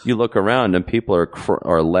 you look around and people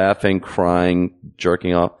are laughing, crying,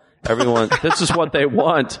 jerking off. Everyone, this is what they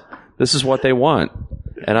want. This is what they want.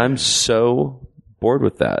 And I'm so bored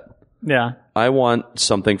with that. Yeah. I want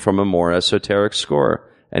something from a more esoteric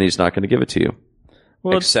score, and he's not going to give it to you.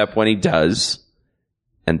 Well, except when he does,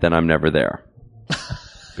 and then I'm never there.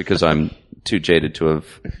 Because I'm too jaded to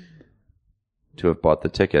have bought the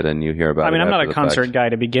ticket, and you hear about it. I mean, I'm not a concert guy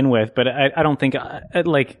to begin with, but I don't think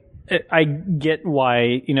I get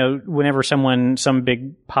why, whenever some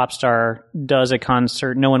big pop star does a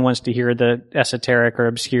concert, no one wants to hear the esoteric or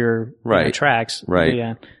obscure tracks. Right.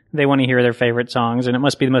 Yeah. They want to hear their favorite songs, and it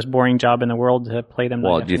must be the most boring job in the world to play them.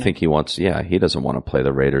 Well, do you think he wants, he doesn't want to play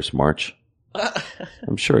the Raiders March.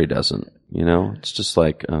 I'm sure he doesn't. It's just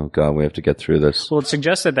like, oh God, we have to get through this. Well, it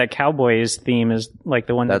suggests that Cowboys theme is like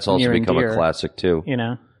the one that's also near become and dear, a classic too.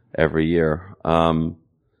 Every year.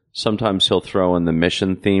 Sometimes he'll throw in the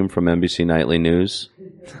Mission theme from NBC Nightly News,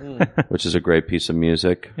 which is a great piece of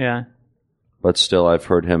music. Yeah. But still, I've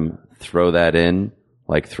heard him throw that in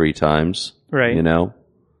like 3 times. Right.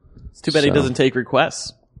 It's too bad he doesn't take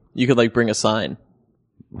requests. You could bring a sign.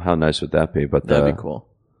 How nice would that be? But that'd be cool.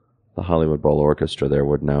 The Hollywood Bowl Orchestra there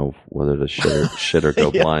would know whether to shit or go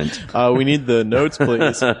blind. We need the notes,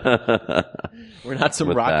 please. We're not some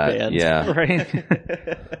rock band. Yeah. Right.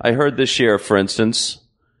 I heard this year, for instance,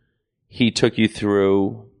 he took you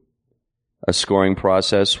through a scoring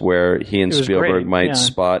process where he and Spielberg might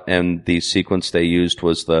spot, and the sequence they used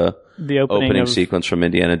was the opening sequence from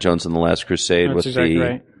Indiana Jones and the Last Crusade with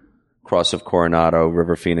the Cross of Coronado,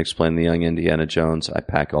 River Phoenix playing the young Indiana Jones. I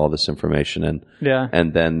pack all this information in. Yeah.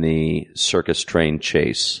 And then the circus train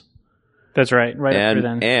chase. That's right. After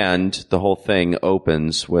then. And the whole thing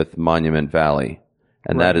opens with Monument Valley.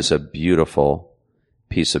 And that is a beautiful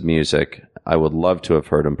piece of music. I would love to have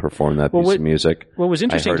heard him perform that piece of music. What was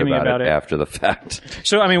interesting to me about it after the fact.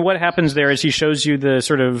 So, I mean, what happens there is he shows you the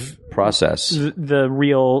sort of process, the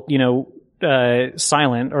real,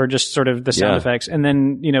 silent or just sort of the sound effects, and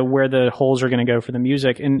then where the holes are going to go for the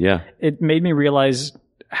music. And it made me realize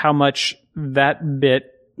how much that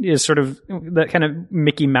bit is sort of that kind of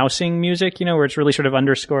Mickey Mousing music, where it's really sort of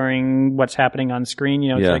underscoring what's happening on screen.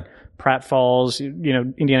 It's like Pratt falls,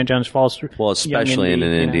 Indiana Jones falls. Well, especially in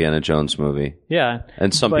an Indiana Jones movie. Yeah.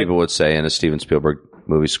 And some people would say in a Steven Spielberg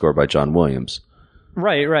movie score by John Williams.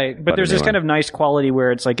 Right. But there's this anyway. kind of nice quality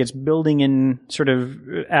where it's like it's building in sort of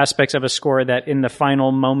aspects of a score that in the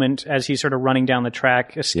final moment, as he's sort of running down the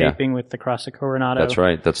track, escaping with the Cross of Coronado. That's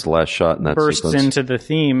right. That's the last shot in that bursts sequence. into the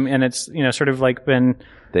theme, and it's sort of like been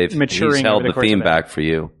maturing. He's held over the course theme of it. back for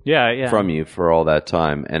you. Yeah. From you for all that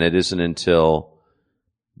time. And it isn't until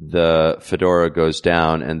the fedora goes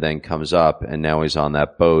down and then comes up, and now he's on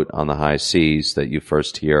that boat on the high seas that you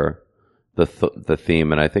first hear the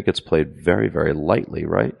theme. And I think it's played very, very lightly,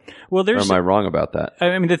 right? Well, Or am I wrong about that?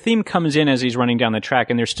 I mean, the theme comes in as he's running down the track,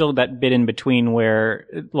 and there's still that bit in between where,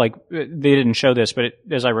 like, they didn't show this, but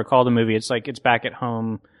as I recall the movie, it's like it's back at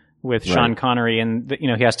home with Sean Connery, and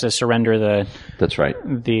he has to surrender the. That's right.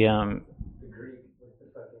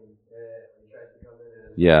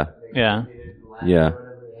 Yeah.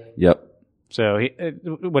 Yep. So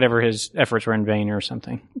whatever his efforts were in vain or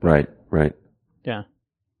something. Right. Yeah.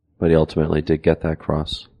 But he ultimately did get that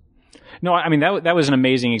cross. No, I mean, that was an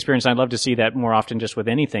amazing experience. I'd love to see that more often just with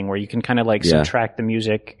anything where you can kind of like subtract the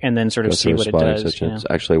music and then sort of see what it does. It's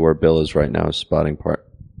actually where Bill is right now, is spotting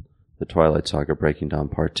the Twilight Saga Breaking Dawn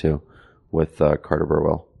Part 2 with Carter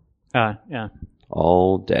Burwell. Yeah.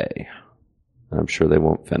 All day. And I'm sure they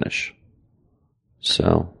won't finish.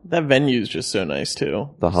 So That venue's just so nice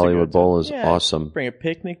too. the Hollywood Bowl is Yeah, awesome. Bring a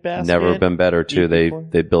picnic basket. Never been better too. eat before.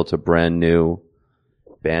 They built a brand new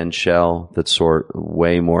band shell that's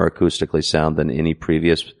way more acoustically sound than any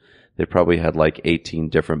previous. They probably had like 18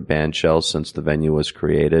 different band shells since the venue was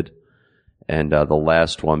created. And the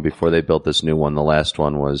last one, before they built this new one, the last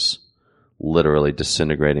one was literally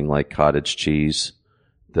disintegrating like cottage cheese.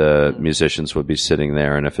 The musicians would be sitting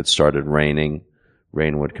there, and if it started raining,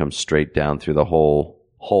 rain would come straight down through the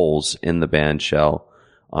holes in the band shell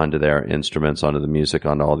onto their instruments, onto the music,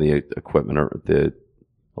 onto all the equipment, or the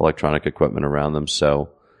electronic equipment around them.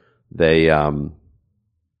 So they,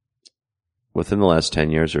 within the last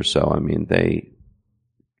 10 years or so, I mean, they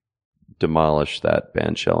demolished that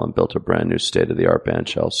band shell and built a brand new state-of-the-art band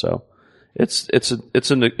shell. So it's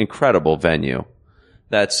an incredible venue.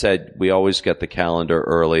 That said, we always get the calendar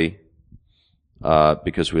early,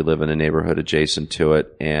 because we live in a neighborhood adjacent to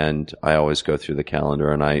it, and I always go through the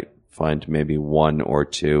calendar and I find maybe one or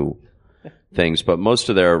two things, but most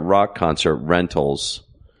of their rock concert rentals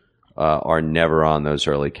are never on those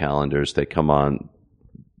early calendars. They come on,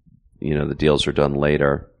 the deals are done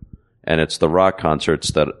later, and it's the rock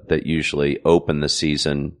concerts that usually open the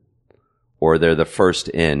season, or they're the first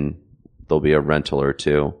in. There'll be a rental or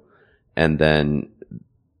two, and then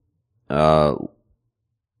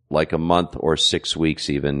like a month or 6 weeks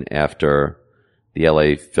even after the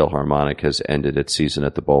LA Philharmonic has ended its season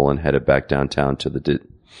at the Bowl and headed back downtown to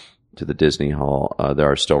the Disney Hall,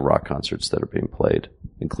 there are still rock concerts that are being played,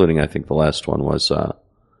 including, I think the last one was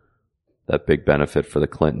that big benefit for the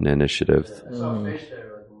Clinton Initiative. I saw Fish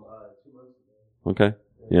there like 2 months ago. Okay,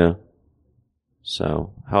 yeah.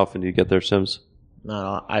 So, how often do you get there, Sims?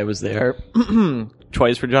 No, I was there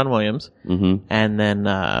twice for John Williams, Mm-hmm. and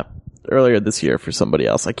then earlier this year for somebody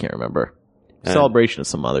else. I can't remember. Celebration of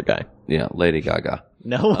some other guy. Yeah, Lady Gaga,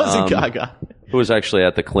 No, it wasn't Gaga. who was actually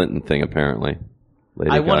at the Clinton thing, apparently.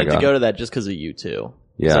 Lady I wanted Gaga. to go to that just because of U2.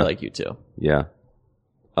 Yeah. I like U2. Yeah.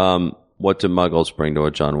 What do Muggles bring to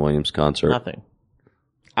a John Williams concert? Nothing.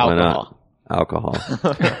 Why Alcohol. not? Alcohol.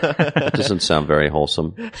 That doesn't sound very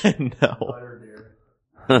wholesome. No.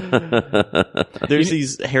 There's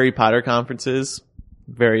these Harry Potter conferences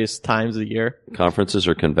various times a year. Conferences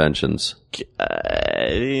or conventions?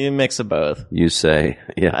 A mix of both. You say.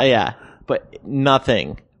 Yeah. Yeah. But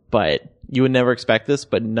nothing. But you would never expect this,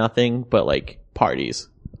 but nothing but like parties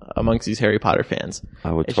amongst these Harry Potter fans.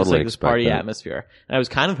 I would It's totally just like this expect party that. atmosphere. And I was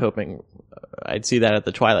kind of hoping I'd see that at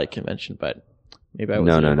the Twilight convention, but maybe I No,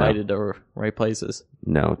 wasn't no. invited to right places.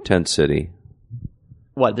 No, Tent City.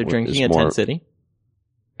 What, they're What drinking is at more- Tent City?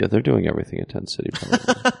 Yeah, they're doing everything at Tent City,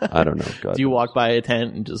 probably. I don't know. God Do you knows. walk by a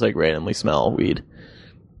tent and just like randomly smell weed?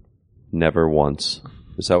 Never once.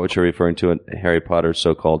 Is that what you're referring to in Harry Potter's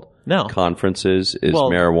so-called No. conferences? Is Well-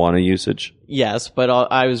 marijuana usage? Yes, but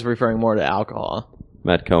I was referring more to alcohol.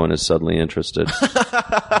 Matt Cohen is suddenly interested.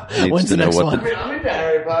 Needs When's to the know next what one? I mean, I'm into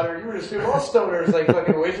Harry Potter. You would assume all stoners like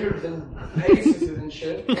fucking wizards and Pegasus and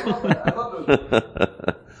shit. I love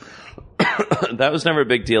those. That was never a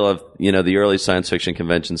big deal of, the early science fiction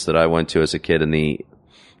conventions that I went to as a kid in the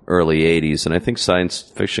early 80s. And I think science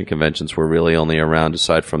fiction conventions were really only around,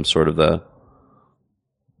 aside from sort of the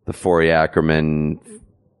Forey Ackerman,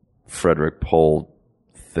 Frederick Pohl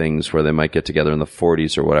things where they might get together in the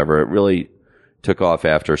 40s or whatever. It really took off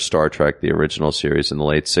after Star Trek, the original series, in the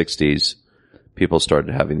late 60s. People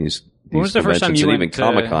started having these When was the conventions, first time you and even went to-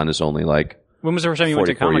 Comic-Con is only like When was the first time you went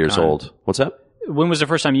to 44 Comic-Con? years old. What's that? When was the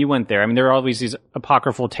first time you went there? I mean, there are always these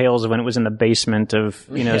apocryphal tales of when it was in the basement of,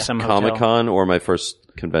 some hotel. Comic-Con or my first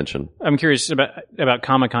convention? I'm curious about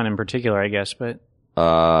Comic-Con in particular, I guess, but...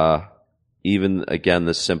 Even, again,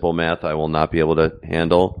 this simple math I will not be able to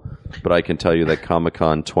handle, but I can tell you that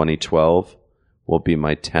Comic-Con 2012 will be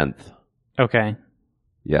my 10th. Okay.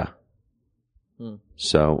 Yeah.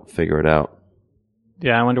 So, figure it out.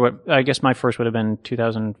 Yeah, I wonder what... I guess my first would have been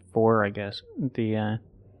 2004, I guess.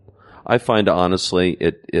 I find, honestly,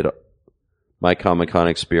 it my Comic-Con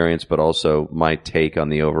experience, but also my take on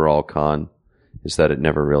the overall con, is that it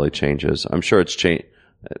never really changes. I'm sure it's changed.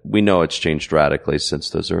 We know it's changed radically since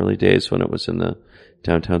those early days when it was in the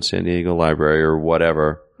downtown San Diego library or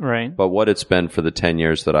whatever. Right. But what it's been for the 10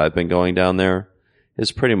 years that I've been going down there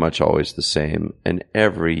is pretty much always the same. And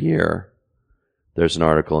every year there's an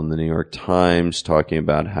article in the New York Times talking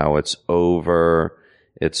about how it's over.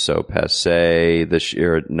 It's so passé. This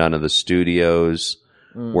year, none of the studios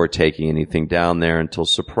were taking anything down there until,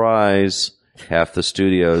 surprise, half the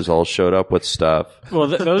studios all showed up with stuff. Well,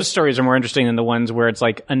 those stories are more interesting than the ones where it's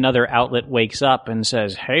like another outlet wakes up and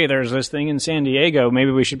says, hey, there's this thing in San Diego.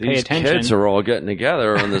 Maybe we should pay These attention. kids are all getting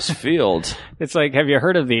together on this field. It's like, have you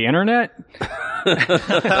heard of the internet?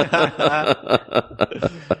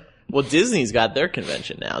 Well, Disney's got their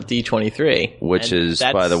convention now, D23. Which And is,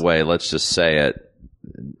 that's- by the way, let's just say it,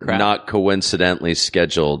 Crap. not coincidentally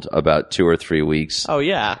scheduled about 2 or 3 weeks Oh,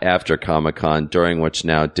 yeah. after Comic-Con, during which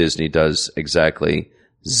now Disney does exactly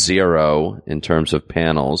 0 in terms of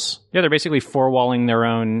panels. Yeah, they're basically four-walling their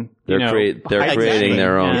own, They're hype creating thing.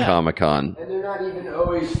 their own Yeah. Comic-Con. And they're not even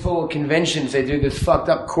always full conventions. They do this fucked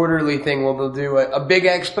up quarterly thing where they'll do a big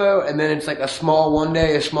expo and then it's like a small one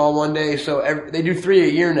day. So they do 3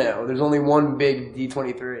 a year now. There's only one big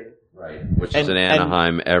D23. Right. Which is And- in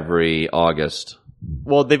Anaheim every August.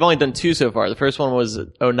 Well, they've only done 2 so far. The first one was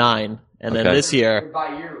 2009, and then Okay. this year,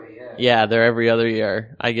 Bi-yearly, yeah. yeah, they're every other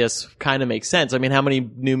year. I guess kind of makes sense. I mean, how many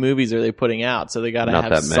new movies are they putting out? So they got to Not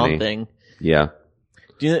have that many. something. Yeah.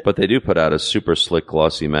 Do you, But they do put out a super slick,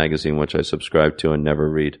 glossy magazine, which I subscribe to and never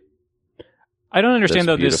read. I don't understand,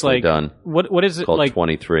 That's though, this, beautifully like, done. what is it, Called like,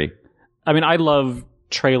 23. I mean, I love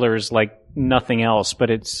trailers like nothing else, but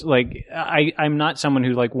it's like, I'm not someone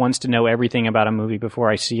who like wants to know everything about a movie before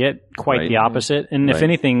I see it. Quite Right. the opposite. And if Right.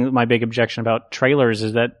 anything, my big objection about trailers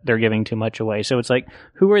is that they're giving too much away. So it's like,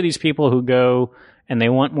 who are these people who go and they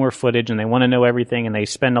want more footage and they want to know everything and they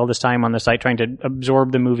spend all this time on the site trying to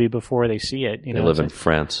absorb the movie before they see it? You They know, live it's in like-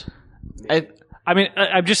 France. I mean,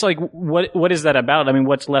 I'm just like, what is that about? I mean,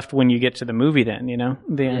 what's left when you get to the movie then, you know?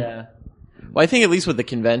 yeah. Well, I think at least with the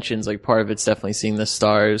conventions, like part of it's definitely seeing the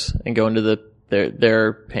stars and going to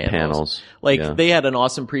their panels. Like yeah. they had an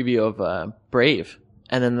awesome preview of Brave,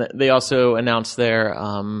 and then they also announced their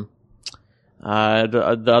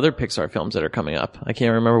the other Pixar films that are coming up. I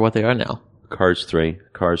can't remember what they are now. Cars 3,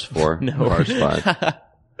 Cars 4, No. Cars 5.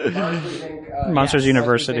 Monsters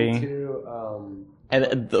University.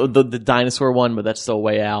 And the dinosaur one, but that's still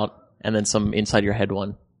way out. And then some Inside Your Head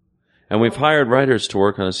one. And we've hired writers to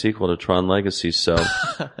work on a sequel to Tron Legacy, so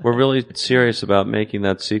we're really serious about making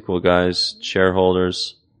that sequel, guys.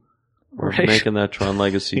 Shareholders. We're Right. making that Tron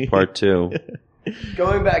Legacy Part 2.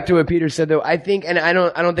 Going back to what Peter said though, I think, and I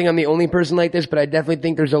don't think I'm the only person like this, but I definitely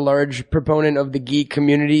think there's a large proponent of the geek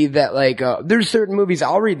community that like, there's certain movies,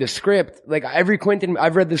 I'll read the script. Like I've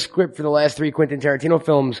read the script for the last 3 Quentin Tarantino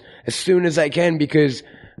films as soon as I can because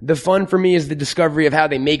the fun for me is the discovery of how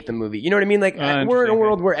they make the movie. You know what I mean? Like we're in a interesting.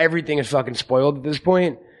 world where everything is fucking spoiled at this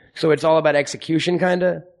point. So it's all about execution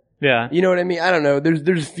kinda. Yeah. You know what I mean? I don't know.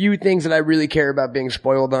 There's few things that I really care about being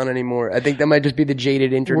spoiled on anymore. I think that might just be the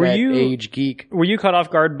jaded internet age geek. Were you caught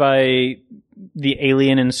off guard by the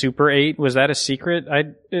Alien in Super 8? Was that a secret? I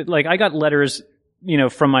got letters,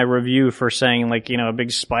 from my review for saying like, a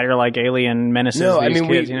big spider-like alien menaces No, these I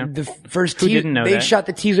mean, kids, the first Who teaser, didn't know they that? shot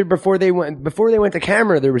the teaser before they went to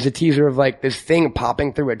camera. There was a teaser of like this thing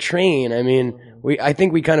popping through a train. I mean, I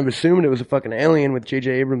think we kind of assumed it was a fucking alien with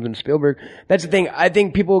J.J. Abrams and Spielberg. That's the thing. I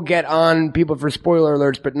think people get on people for spoiler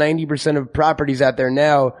alerts, but 90% of properties out there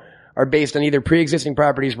now are based on either pre-existing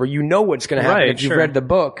properties where you know what's going to happen Right, if you've sure. read the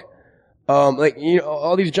book.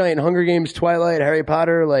 All these giant Hunger Games, Twilight, Harry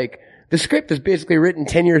Potter, like, the script is basically written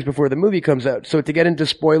 10 years before the movie comes out. So to get into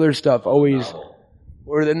spoiler stuff always,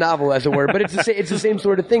 or the novel as it were, but it's the same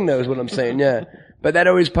sort of thing though, is what I'm saying, yeah. But that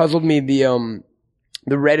always puzzled me,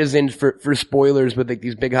 the reticence for spoilers with like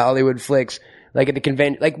these big Hollywood flicks, like at the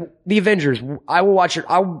convention, like the Avengers. I will watch it.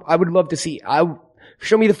 I would love to see,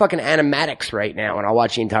 show me the fucking animatics right now and I'll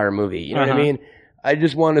watch the entire movie. You know what I mean? I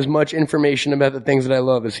just want as much information about the things that I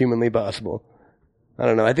love as humanly possible. I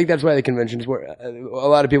don't know. I think that's why the conventions were. A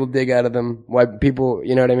lot of people dig out of them. Why people,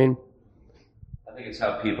 you know what I mean? I think it's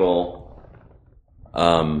how people,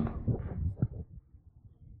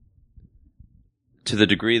 to the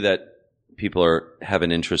degree that people have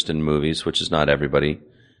an interest in movies, which is not everybody,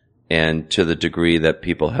 and to the degree that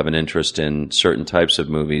people have an interest in certain types of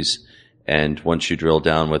movies, and once you drill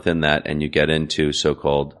down within that and you get into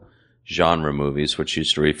so-called genre movies, which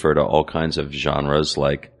used to refer to all kinds of genres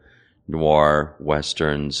like noir,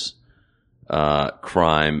 westerns,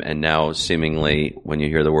 crime, and now seemingly when you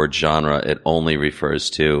hear the word genre, it only refers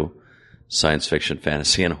to science fiction,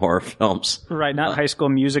 fantasy, and horror films. Right, not High School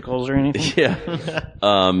Musicals or anything. Yeah.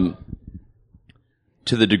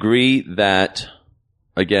 To the degree that,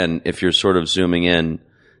 again, if you're sort of zooming in,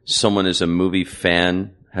 someone is a movie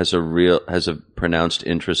fan, has a pronounced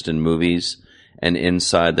interest in movies, and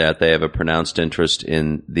inside that they have a pronounced interest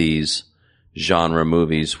in these genre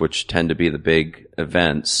movies, which tend to be the big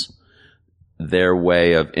events. Their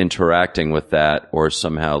way of interacting with that, or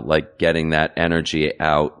somehow like getting that energy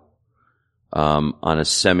out on a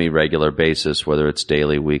semi-regular basis, whether it's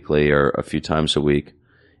daily, weekly, or a few times a week,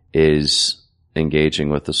 is engaging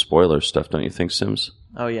with the spoiler stuff, don't you think, Sims?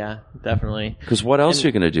 Oh yeah, definitely. Because what else are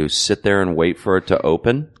you going to do? Sit there and wait for it to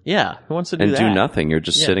open? Yeah, who wants to do and that? do nothing. You're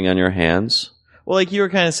just sitting on your hands. Well, like you were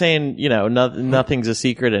kind of saying, nothing's a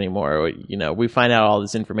secret anymore. We find out all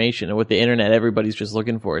this information, and with the internet, everybody's just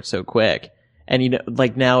looking for it so quick. And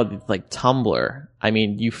like now, like Tumblr. I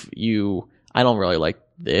mean, I don't really like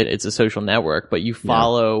it. It's a social network, but you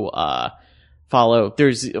follow.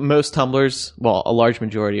 There's most Tumblrs. Well, a large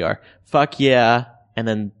majority are fuck yeah, and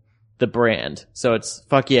then the brand. So it's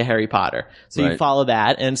fuck yeah Harry Potter. So you follow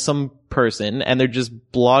that and some person, and they're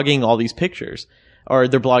just blogging all these pictures, or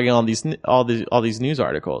they're blogging all these news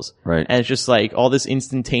articles. Right. And it's just like all this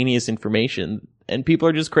instantaneous information, and people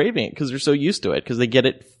are just craving it because they're so used to it, because they get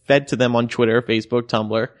it fed to them on Twitter, Facebook,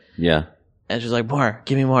 Tumblr. Yeah. And it's just like,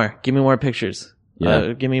 give me more pictures.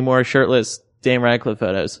 Yeah. Give me more shirtless Dame Radcliffe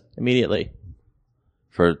photos immediately.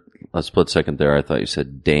 For a split second there, I thought you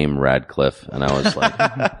said Dame Radcliffe, and I was like,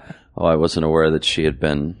 oh, I wasn't aware that she had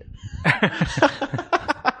been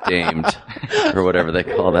damed, or whatever they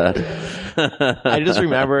call that. I just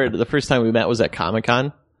remember the first time we met was at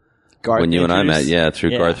Comic-Con. When you and I met,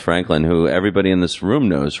 through Garth Franklin, who everybody in this room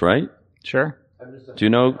knows, right? Sure. Do you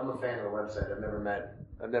know? I'm a fan of the website. I've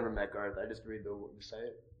never met Garth. I just read the site.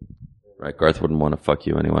 Right, Garth wouldn't want to fuck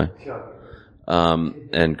you anyway.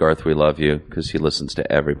 And Garth, we love you because he listens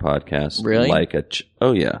to every podcast. Really? Like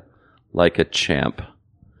a champ.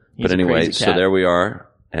 He's but a anyway, crazy so cat. there we are,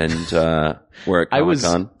 and we're at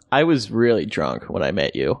Comic-Con. I was really drunk when I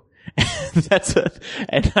met you.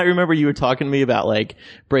 And I remember you were talking to me about like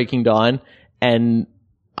Breaking Dawn, and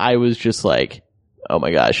I was just like, oh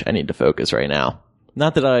my gosh, I need to focus right now.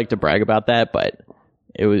 Not that I like to brag about that, but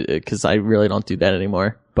it was because I really don't do that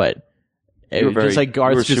anymore. But it was just like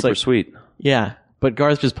Garth's just super like, sweet. yeah. But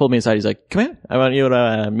Garth just pulled me aside. He's like, come here. I want you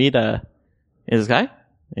to meet this guy.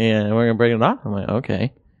 And we're going to break it off. I'm like,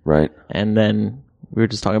 okay. Right. And then we were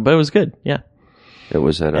just talking, but it was good. Yeah. It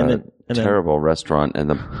was at And then- terrible restaurant in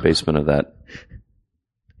the basement of that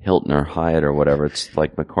Hilton or Hyatt or whatever. It's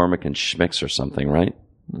like McCormick and Schmick's or something, right?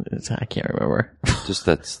 I can't remember.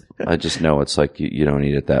 I just know it's like you don't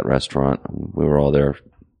eat at that restaurant. We were all there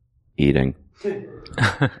eating.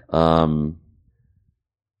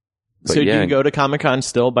 So do you go to Comic-Con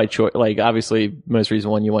still by choice? Like, obviously, most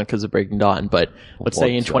recent one you went because of Breaking Dawn, but let's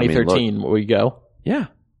say in 2013, will you go? Yeah.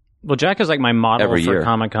 Well, Jack is like my model Every for year.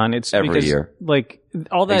 Comic-Con. It's Every because, year. like,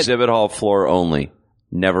 all that, Exhibit hall floor only.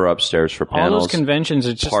 Never upstairs for all panels. those conventions,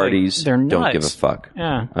 it's just parties. like, they're nuts. Don't give a fuck.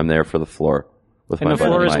 Yeah. I'm there for the floor. With And my the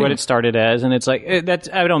floor buddy is Mike. what it started as, and it's like that's.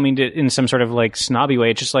 I don't mean to in some sort of like snobby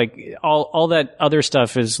way. It's just like all that other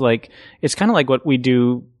stuff is like it's kind of like what we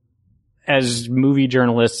do as movie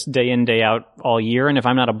journalists day in day out all year. And if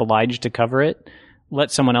I'm not obliged to cover it,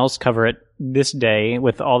 let someone else cover it this day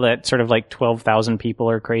with all that sort of like 12,000 people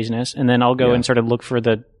or craziness, and then I'll go and sort of look for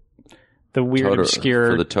the weird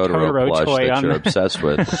obscure for the Totoro plush toy that on you're the- obsessed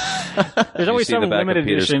with. There's always you see some the back limited of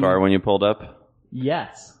Peter's edition. car when you pulled up?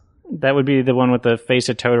 Yes. That would be the one with the face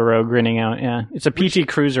of Totoro grinning out. Yeah, it's a PT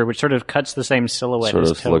Cruiser, which sort of cuts the same silhouette. Sort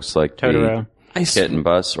as of looks like Totoro. the kitten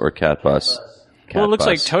bus or cat bus. Well, it looks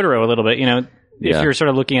like Totoro a little bit. You know, if Yeah. you're sort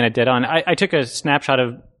of looking at it dead on. I took a snapshot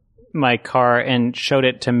of my car and showed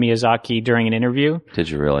it to Miyazaki during an interview. Did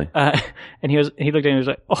you really? And he looked at me and he was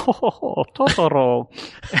like, "Oh, Totoro,"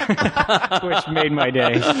 which made my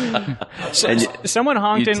day. Someone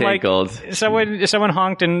honked and someone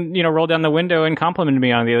honked and rolled down the window and complimented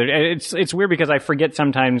me on the other day. It's weird because I forget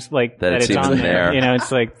sometimes that it's on there.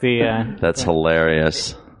 It's like the That's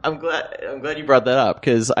hilarious. I'm glad you brought that up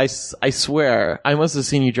because I swear I must have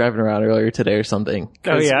seen you driving around earlier today or something.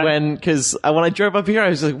 Oh yeah. Because when I drove up here, I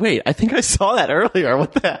was like, wait, I think I saw that earlier.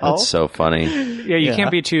 What the hell? That's so funny. Yeah, you can't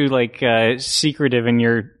be too secretive in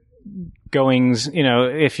your goings.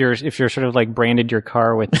 If you're sort of like branded your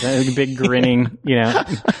car with a big grinning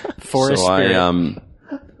forest spirit.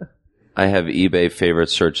 I have eBay favorite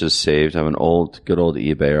searches saved. I'm an good old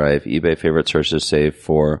eBayer. I have eBay favorite searches saved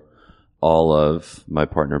for all of my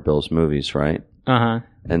partner Bill's movies, right? Uh-huh.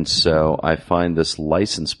 And so I find this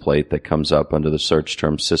license plate that comes up under the search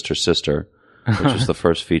term Sister Sister, which was the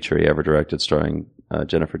first feature he ever directed starring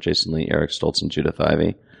Jennifer Jason Leigh, Eric Stoltz, and Judith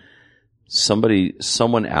Ivey.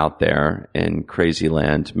 Someone out there in Crazy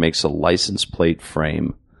Land makes a license plate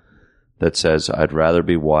frame that says, "I'd rather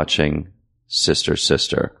be watching Sister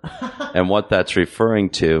Sister." And what that's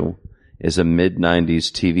referring to is a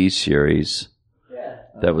mid-90s TV series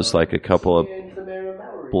that was like a couple of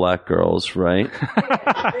black girls, right?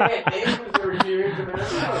 Okay.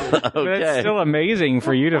 But it's still amazing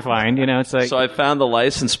for you to find, it's like... So I found the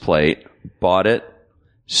license plate, bought it,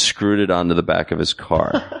 screwed it onto the back of his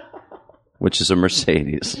car, which is a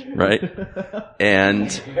Mercedes, right?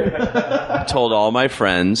 And told all my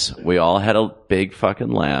friends. We all had a big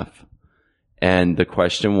fucking laugh. And the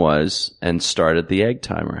question was, and started the egg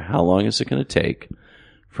timer. How long is it going to take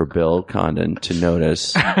for Bill Condon to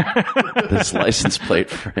notice this license plate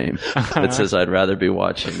frame that says I'd rather be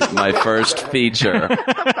watching my first feature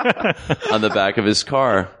on the back of his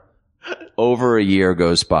car? Over a year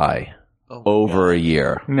goes by. A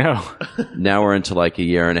year. No. Now we're into like a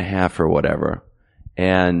year and a half or whatever.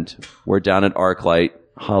 And we're down at ArcLight,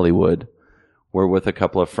 Hollywood. We're with a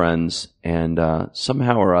couple of friends, and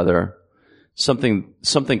somehow or other, something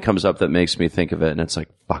comes up that makes me think of it, and it's like,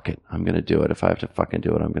 fuck it, I'm going to do it. If I have to fucking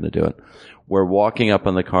do it, I'm going to do it. We're walking up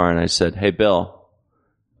on the car, and I said, "Hey, Bill,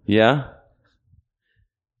 yeah?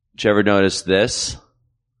 Did you ever notice this?"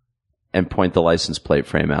 And point the license plate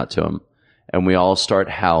frame out to him. And we all start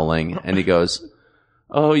howling, and he goes,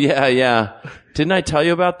 "Oh, yeah. Didn't I tell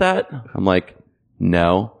you about that?" I'm like,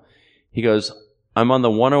 "No." He goes, "I'm on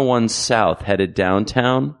the 101 South headed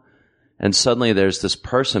downtown, and suddenly there's this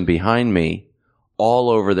person behind me all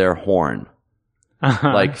over their horn,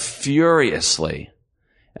 like furiously."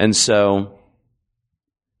 And so,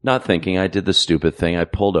 not thinking, I did the stupid thing. I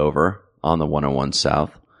pulled over on the 101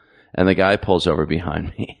 South, and the guy pulls over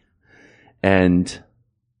behind me and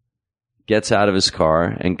gets out of his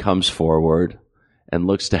car and comes forward and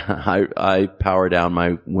looks down. I power down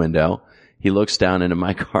my window. He looks down into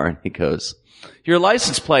my car and he goes, "Your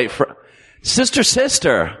license plate for Sister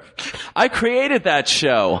Sister. I created that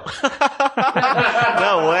show."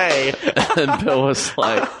 No way. And Bill was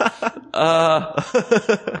like,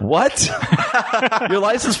 "What?" "Your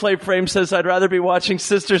license plate frame says I'd rather be watching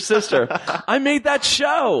Sister Sister. I made that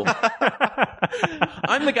show.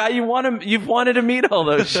 I'm the guy you've wanted to meet all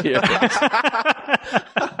those years."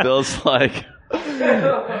 Bill's like,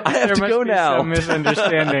 "I have to go now." Some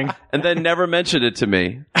misunderstanding. And then never mentioned it to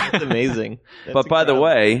me. That's amazing. But by the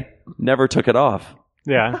way, never took it off.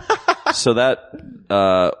 Yeah. So that,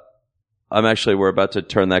 we're about to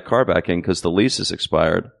turn that car back in because the lease is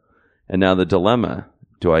expired. And now the dilemma,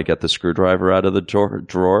 do I get the screwdriver out of the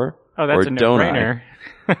drawer? Oh, that's or a don't no-brainer.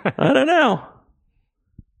 I don't know.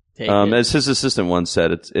 Take it. As his assistant once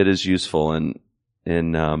said, it is useful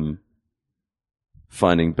in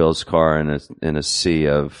finding Bill's car in a sea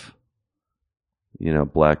of,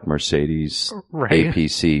 black Mercedes Right.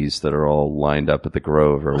 APCs that are all lined up at the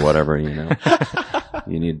Grove or whatever,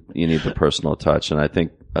 You need the personal touch. And I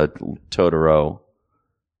think a Totoro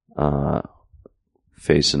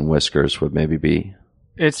face and whiskers would maybe be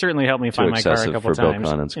It certainly helped me too find my car a excessive couple for Bill times.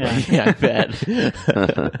 Condon's car. Yeah. Yeah, I bet.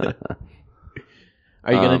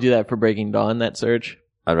 Are you going to do that for Breaking Dawn, that search?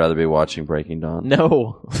 I'd rather be watching Breaking Dawn.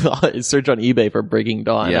 No. Search on eBay for Breaking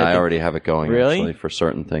Dawn. Yeah, I think. already have it going, Really? actually, for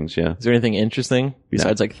certain things, yeah. Is there anything interesting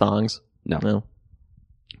besides like thongs? No.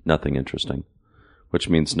 Nothing interesting. Which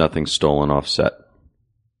means nothing stolen off set.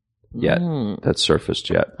 Yet. Mm, That's surfaced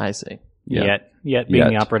yet. I see. Yeah. Yet being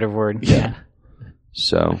the Yet. operative word. Yeah.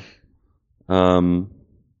 So, I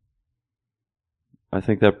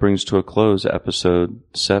think that brings to a close episode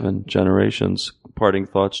 7, Generations. Parting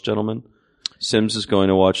thoughts, gentlemen? Sims is going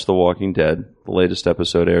to watch The Walking Dead. The latest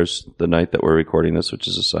episode airs the night that we're recording this, which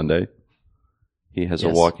is a Sunday. He has a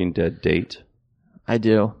Walking Dead date. I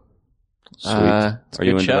do. Sweet. Are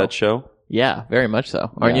you into that show? Yeah, very much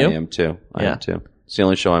so. Aren't you? I am too. I am too. It's the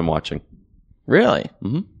only show I'm watching. Really?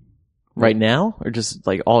 Mm-hmm. Right now? Or just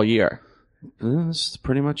like all year? This is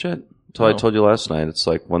pretty much it. Until I told you last night, it's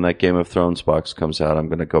like when that Game of Thrones box comes out, I'm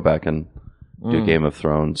going to go back and do Game of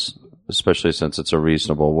Thrones, especially since it's a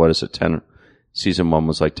reasonable, what is it, 10? Season 1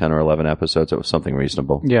 was like 10 or 11 episodes. It was something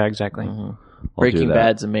reasonable. Yeah, exactly. Breaking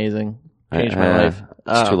Bad's amazing. Changed my life.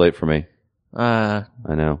 It's too late for me. I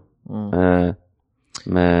know.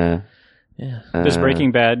 Yeah. Does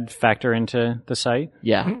Breaking Bad factor into the site?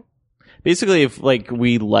 Yeah. Basically, if like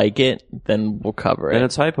we like it, then we'll cover it. And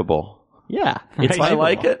it's hypeable. Yeah. It's I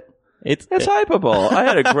like it. It's hypeable. I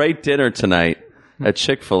had a great dinner tonight at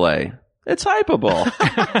Chick-fil-A. It's hypeable.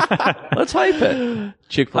 Let's hype it.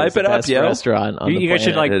 Chick-fil-A's Hype it the up, best yo. restaurant on the You guys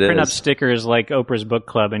should planet. like It print up is. stickers like Oprah's Book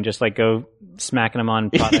Club and just like go smacking them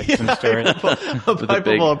on products and stores.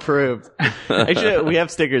 Hypeable approved. Actually, we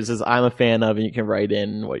have stickers that says I'm a fan of, and you can write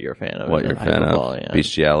in what you're a fan of. What you're a fan of. Yeah.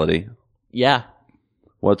 Bestiality. Yeah.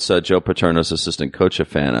 What's Joe Paterno's assistant coach a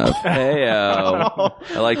fan of? Hey-o.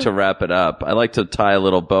 I like to wrap it up. I like to tie a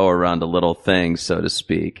little bow around a little thing, so to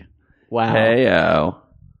speak. Wow. Hey-o.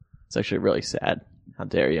 It's actually really sad. How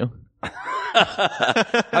dare you?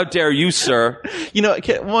 How dare you, sir? You know,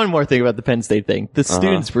 one more thing about the Penn State thing. The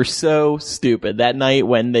students were so stupid that night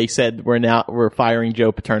when they said we're firing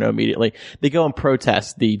Joe Paterno immediately. They go and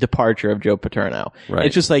protest the departure of Joe Paterno. Right.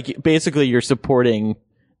 It's just like basically you're supporting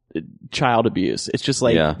child abuse. It's just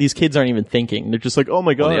like these kids aren't even thinking. They're just like, oh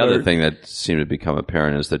my god. Well, the other thing that seemed to become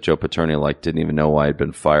apparent is that Joe Paterno didn't even know why he'd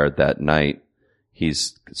been fired that night.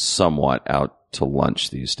 He's somewhat out to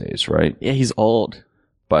lunch these days, right? Yeah, he's old.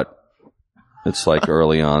 But it's like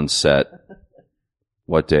early on set.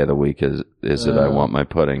 What day of the week is it? I want my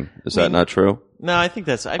pudding. Is that not true? No, I think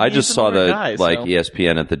that's. I just saw the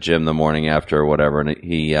ESPN at the gym the morning after or whatever, and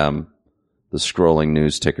he the scrolling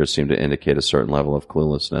news ticker seemed to indicate a certain level of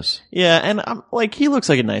cluelessness. Yeah, and I'm like, he looks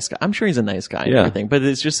like a nice guy. I'm sure he's a nice guy and everything, but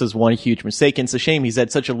it's just this one huge mistake. And it's a shame he's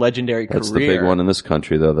had such a legendary career. That's the big one in this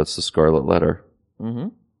country, though. That's the Scarlet Letter. Mm-hmm.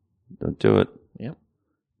 Don't do it. Yep.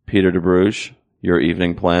 Peter DeBruge, your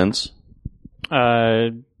evening plans?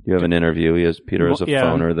 You have an interview. Peter has a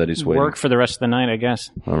phoner that he's waiting. Work for the rest of the night, I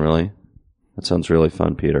guess. Oh, really? That sounds really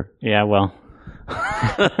fun, Peter. Yeah, well.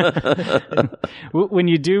 When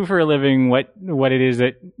you do for a living what it is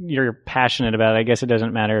that you're passionate about, I guess it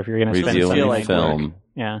doesn't matter if you're going to spend Reviewing feel like film. work.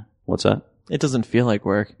 Yeah. What's that? It doesn't feel like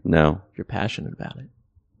work No. if you're passionate about it.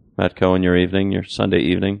 Matt Cohen, your evening, your Sunday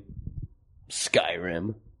evening?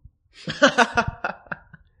 Skyrim.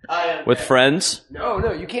 With friends?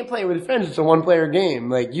 No, you can't play it with friends. It's a one-player game.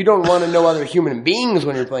 Like, you don't want to know other human beings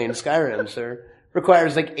when you're playing Skyrim, sir.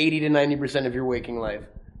 Requires like 80 to 90% of your waking life.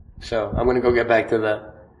 So, I'm going to go get back to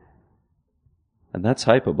that. And that's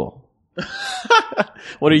hypeable.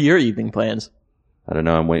 What are your evening plans? I don't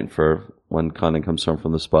know. I'm waiting for when Condon comes home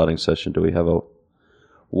from the spotting session. Do we have a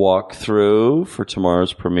walkthrough for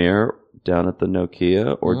tomorrow's premiere down at the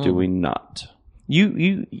Nokia, or do we not?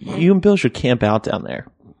 You and Bill should camp out down there.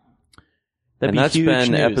 That'd And be that's huge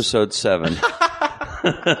been news. episode 7.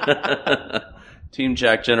 Team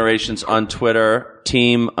Jack Generations on Twitter,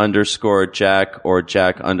 team_Jack or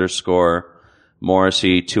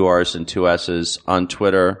Jack_Morrissey, 2 R's and 2 S's on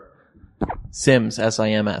Twitter. Sims,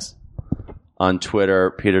 SIMS. On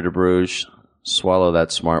Twitter, Peter DeBruge, swallow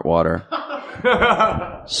that smart water.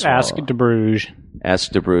 Ask DeBruge.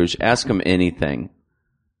 Ask DeBruge. Ask him anything.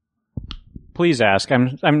 Please ask.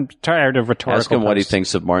 I'm tired of rhetorical Ask him what he posts.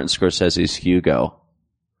 thinks of Martin Scorsese's Hugo.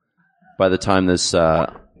 By the time this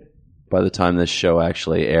show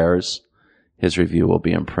actually airs, his review will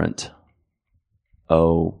be in print.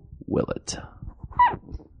 Oh, will it?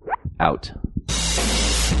 Out.